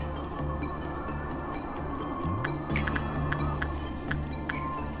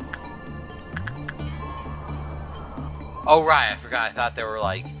 Oh right, I forgot. I thought there were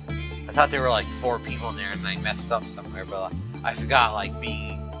like 4 people in there, and I messed up somewhere. But I forgot, like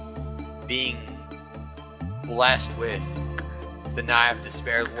being blessed with the Knife of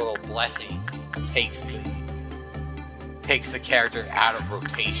Despair's little blessing takes the character out of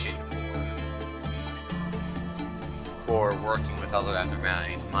rotation for working with other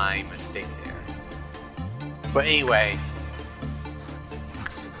abnormalities. My mistake there. But anyway.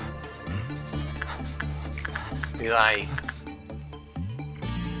 Like,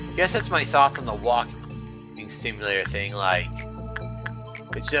 I guess that's my thoughts on the walking simulator thing. Like,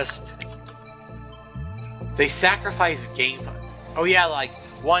 it's just, they sacrifice gameplay. Oh yeah, like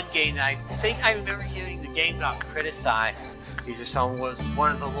one game that I think I remember hearing the game got criticized or something was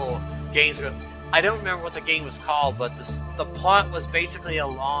one of the little games. I don't remember what the game was called, but the plot was basically a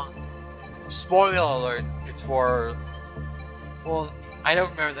long, spoiler alert, it's for, well, I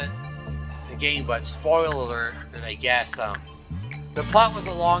don't remember the game, but spoiler alert, I guess, the plot was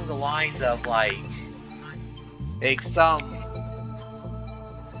along the lines of like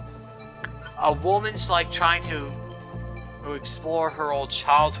a woman's like trying to explore her old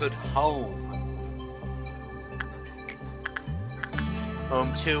childhood home,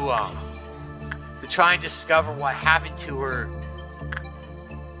 to try and discover what happened to her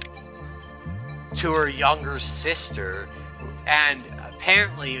younger sister. And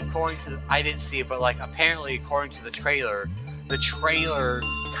apparently, according to, I didn't see it, but like apparently according to the trailer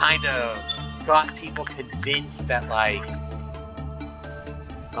kind of got people convinced that like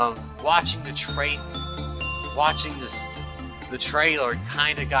watching the trailer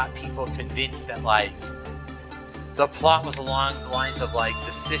kind of got people convinced that like the plot was along the lines of like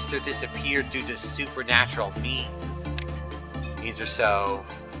the sister disappeared due to supernatural means or so.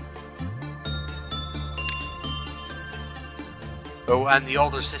 Oh, and the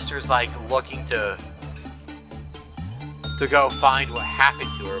older sister's like looking to go find what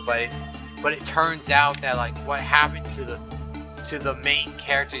happened to her, but it turns out that like what happened to the main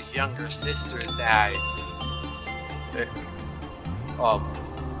character's younger sister is that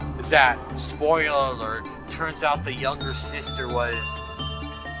spoiler alert, turns out the younger sister was,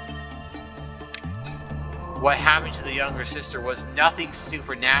 what happened to the younger sister was nothing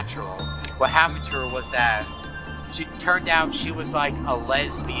supernatural. What happened to her was that she turned out she was like a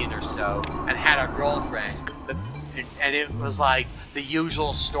lesbian or so and had a girlfriend, and it was like the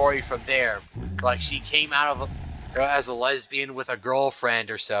usual story from there. Like she came out of as a lesbian with a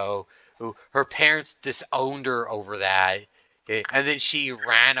girlfriend or so, who her parents disowned her over that, and then she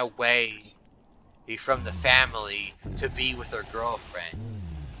ran away from the family to be with her girlfriend,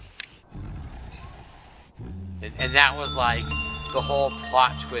 and that was like the whole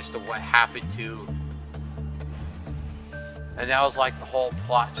plot twist of what happened to. And that was like the whole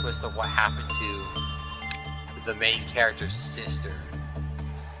plot twist of what happened to the main character's sister.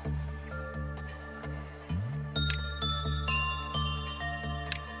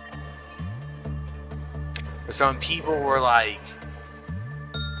 some people were like,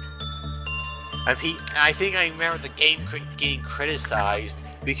 I think I remember the game getting criticized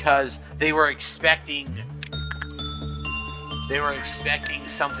because they were expecting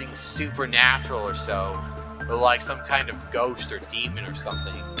something supernatural or so, or like some kind of ghost or demon or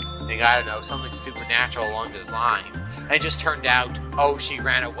something. Like, I don't know, something supernatural along those lines. And it just turned out, oh, she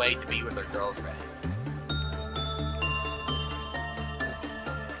ran away to be with her girlfriend.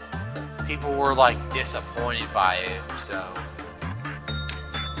 People were like disappointed by it, so.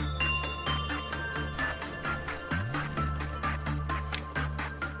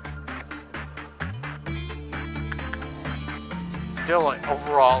 Still, like,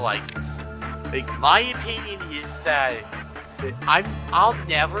 overall, like my opinion is that I'll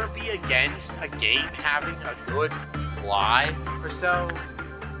never be against a game having a good plot or so,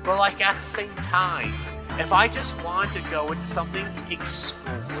 but like at the same time, if I just want to go into something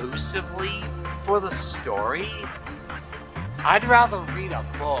exclusively for the story, I'd rather read a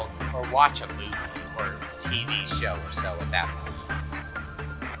book or watch a movie or TV show or so at that point.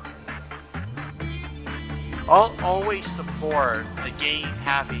 I'll always support a game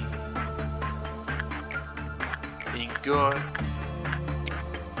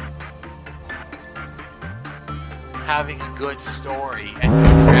having a good story and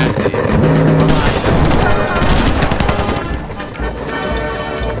good graphics.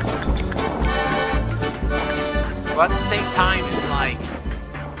 But at the same time, it's like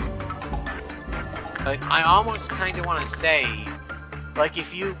I almost kind of want to say, like,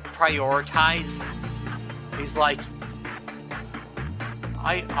 if you prioritize, it's like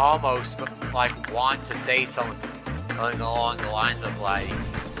I almost like want to say something along the lines of like,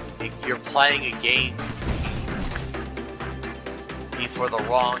 if you're playing a game for the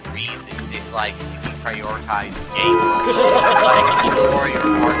wrong reasons. If like if you prioritize gameplay, like story or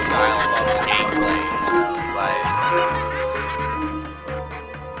art style above the gameplay or so,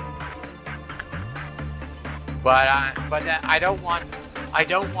 but I don't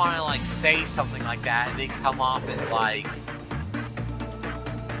want to like say something like that and then come off as like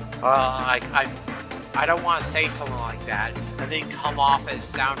I don't want to say something like that and then come off as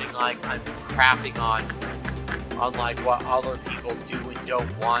sounding like I'm crapping on like what other people do and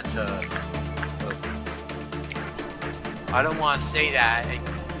don't want to. I don't want to say that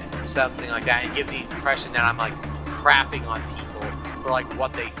and something like that and give the impression that I'm like crapping on people for like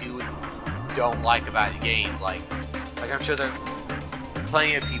what they do and don't like about the game. Like I'm sure there are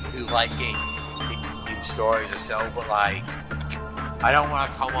plenty of people who like game stories or so, but like I don't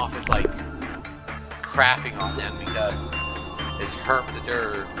want to come off as like crapping on them because it's herp the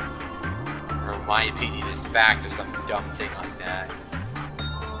dirt, or in my opinion is fact, or some dumb thing like that.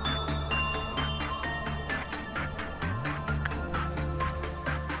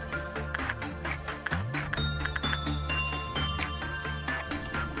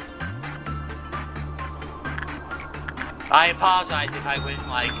 I apologize if I went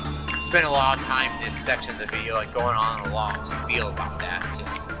like spent a lot of time in this section of the video like going on a long spiel about that.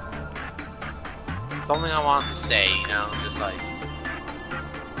 Just something I wanted to say, you know, just like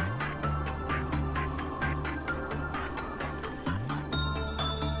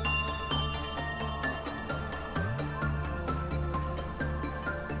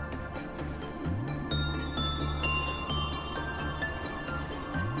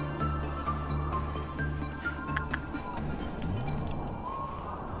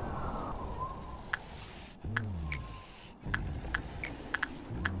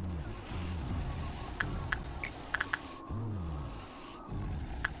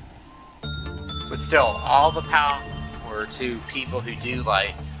but still, all the power to people who do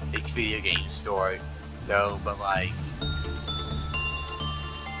like a video game story. So, but like,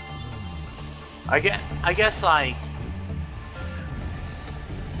 I guess like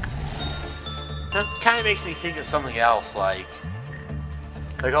that kind of makes me think of something else. Like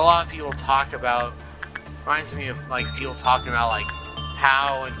a lot of people talk about. Reminds me of like people talking about like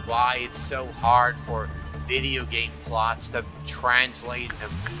how and why it's so hard for video game plots to translate into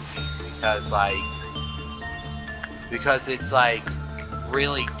movies because it's like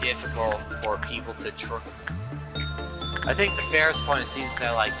really difficult for people to I think the fairest point seems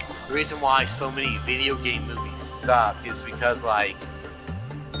that like the reason why so many video game movies suck is because like,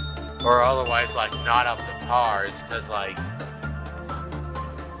 or otherwise like not up to par, is because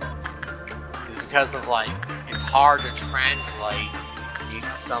of like it's hard to translate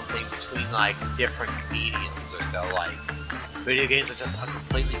something between like different mediums or so. Like video games are just a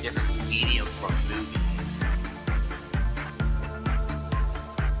completely different medium from movies.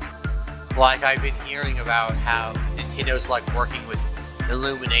 Like I've been hearing about how Nintendo's like working with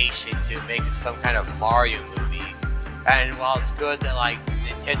Illumination to make some kind of Mario movie. And while it's good that like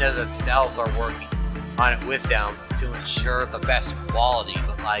Nintendo themselves are working on it with them to ensure the best quality,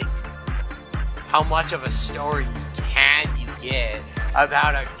 but like, how much of a story can you get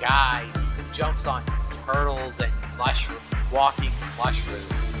about a guy who jumps on turtles and walking mushrooms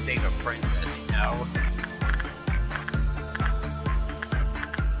to save a princess, you know?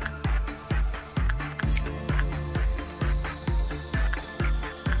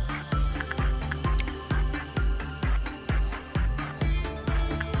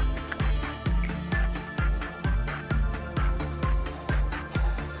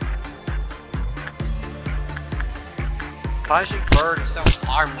 Flashing bird is so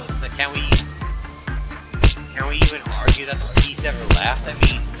harmless that can we even argue that the piece ever left? I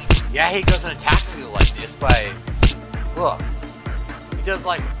mean, yeah, he goes and attacks people like this, but look, he does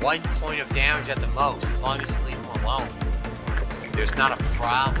like 1 point of damage at the most. As long as you leave him alone, there's not a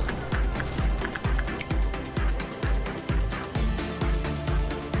problem.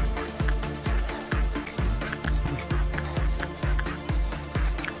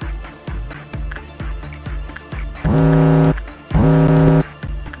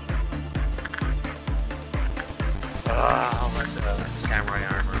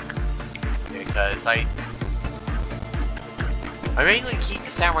 I mainly keep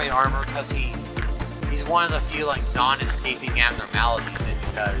the samurai armor because he's one of the few like non-escaping abnormalities, and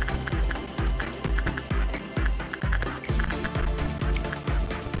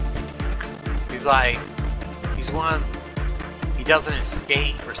because he doesn't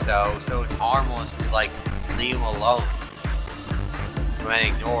escape or so it's harmless to like leave him alone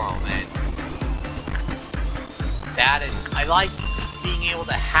and ignore him, and that is, I like being able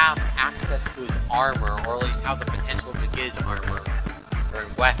to have access to his armor, or at least have the potential to get his armor or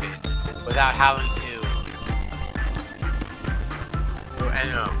weapon without having to. I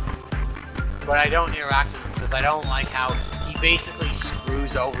don't know, but I don't interact with him because I don't like how he basically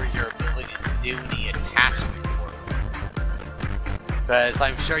screws over your ability to do any attachment work. Because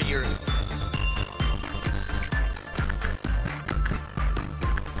I'm sure you're.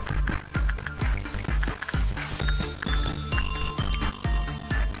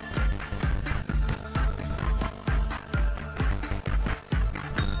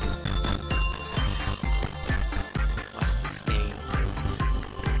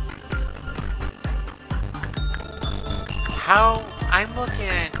 How I'm looking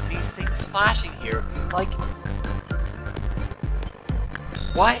at these things flashing here, like,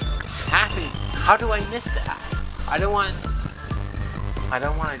 what happened? How do I miss that? I don't want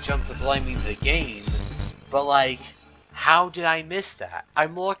to jump to blaming the game, but like, how did I miss that?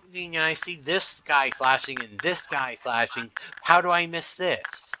 I'm looking and I see this guy flashing and this guy flashing. How do I miss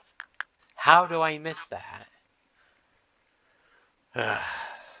this? How do I miss that?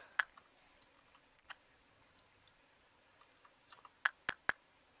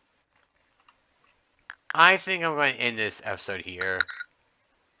 I think I'm going to end this episode here.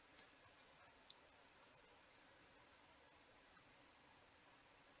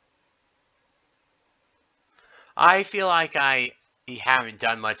 I feel like I haven't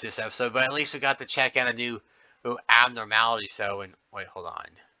done much this episode, but at least we got to check out a new abnormality. So, and wait, hold on.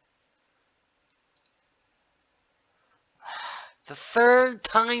 The third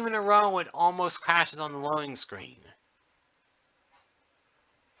time in a row it almost crashes on the loading screen.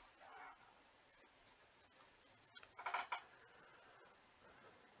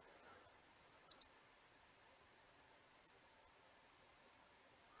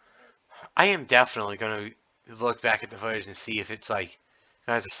 I am definitely going to look back at the footage and see if it's like,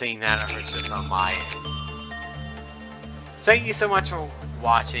 guys are seeing that or if it's just on my end. Thank you so much for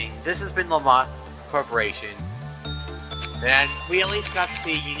watching. This has been Lobotomy Corporation. And we at least got to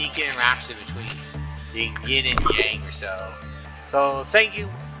see a unique interaction between being yin and yang or so. So thank you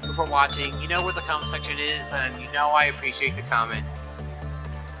for watching. You know where the comment section is, and you know I appreciate the comment.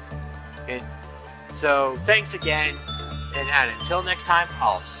 And so thanks again. And until next time,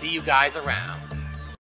 I'll see you guys around.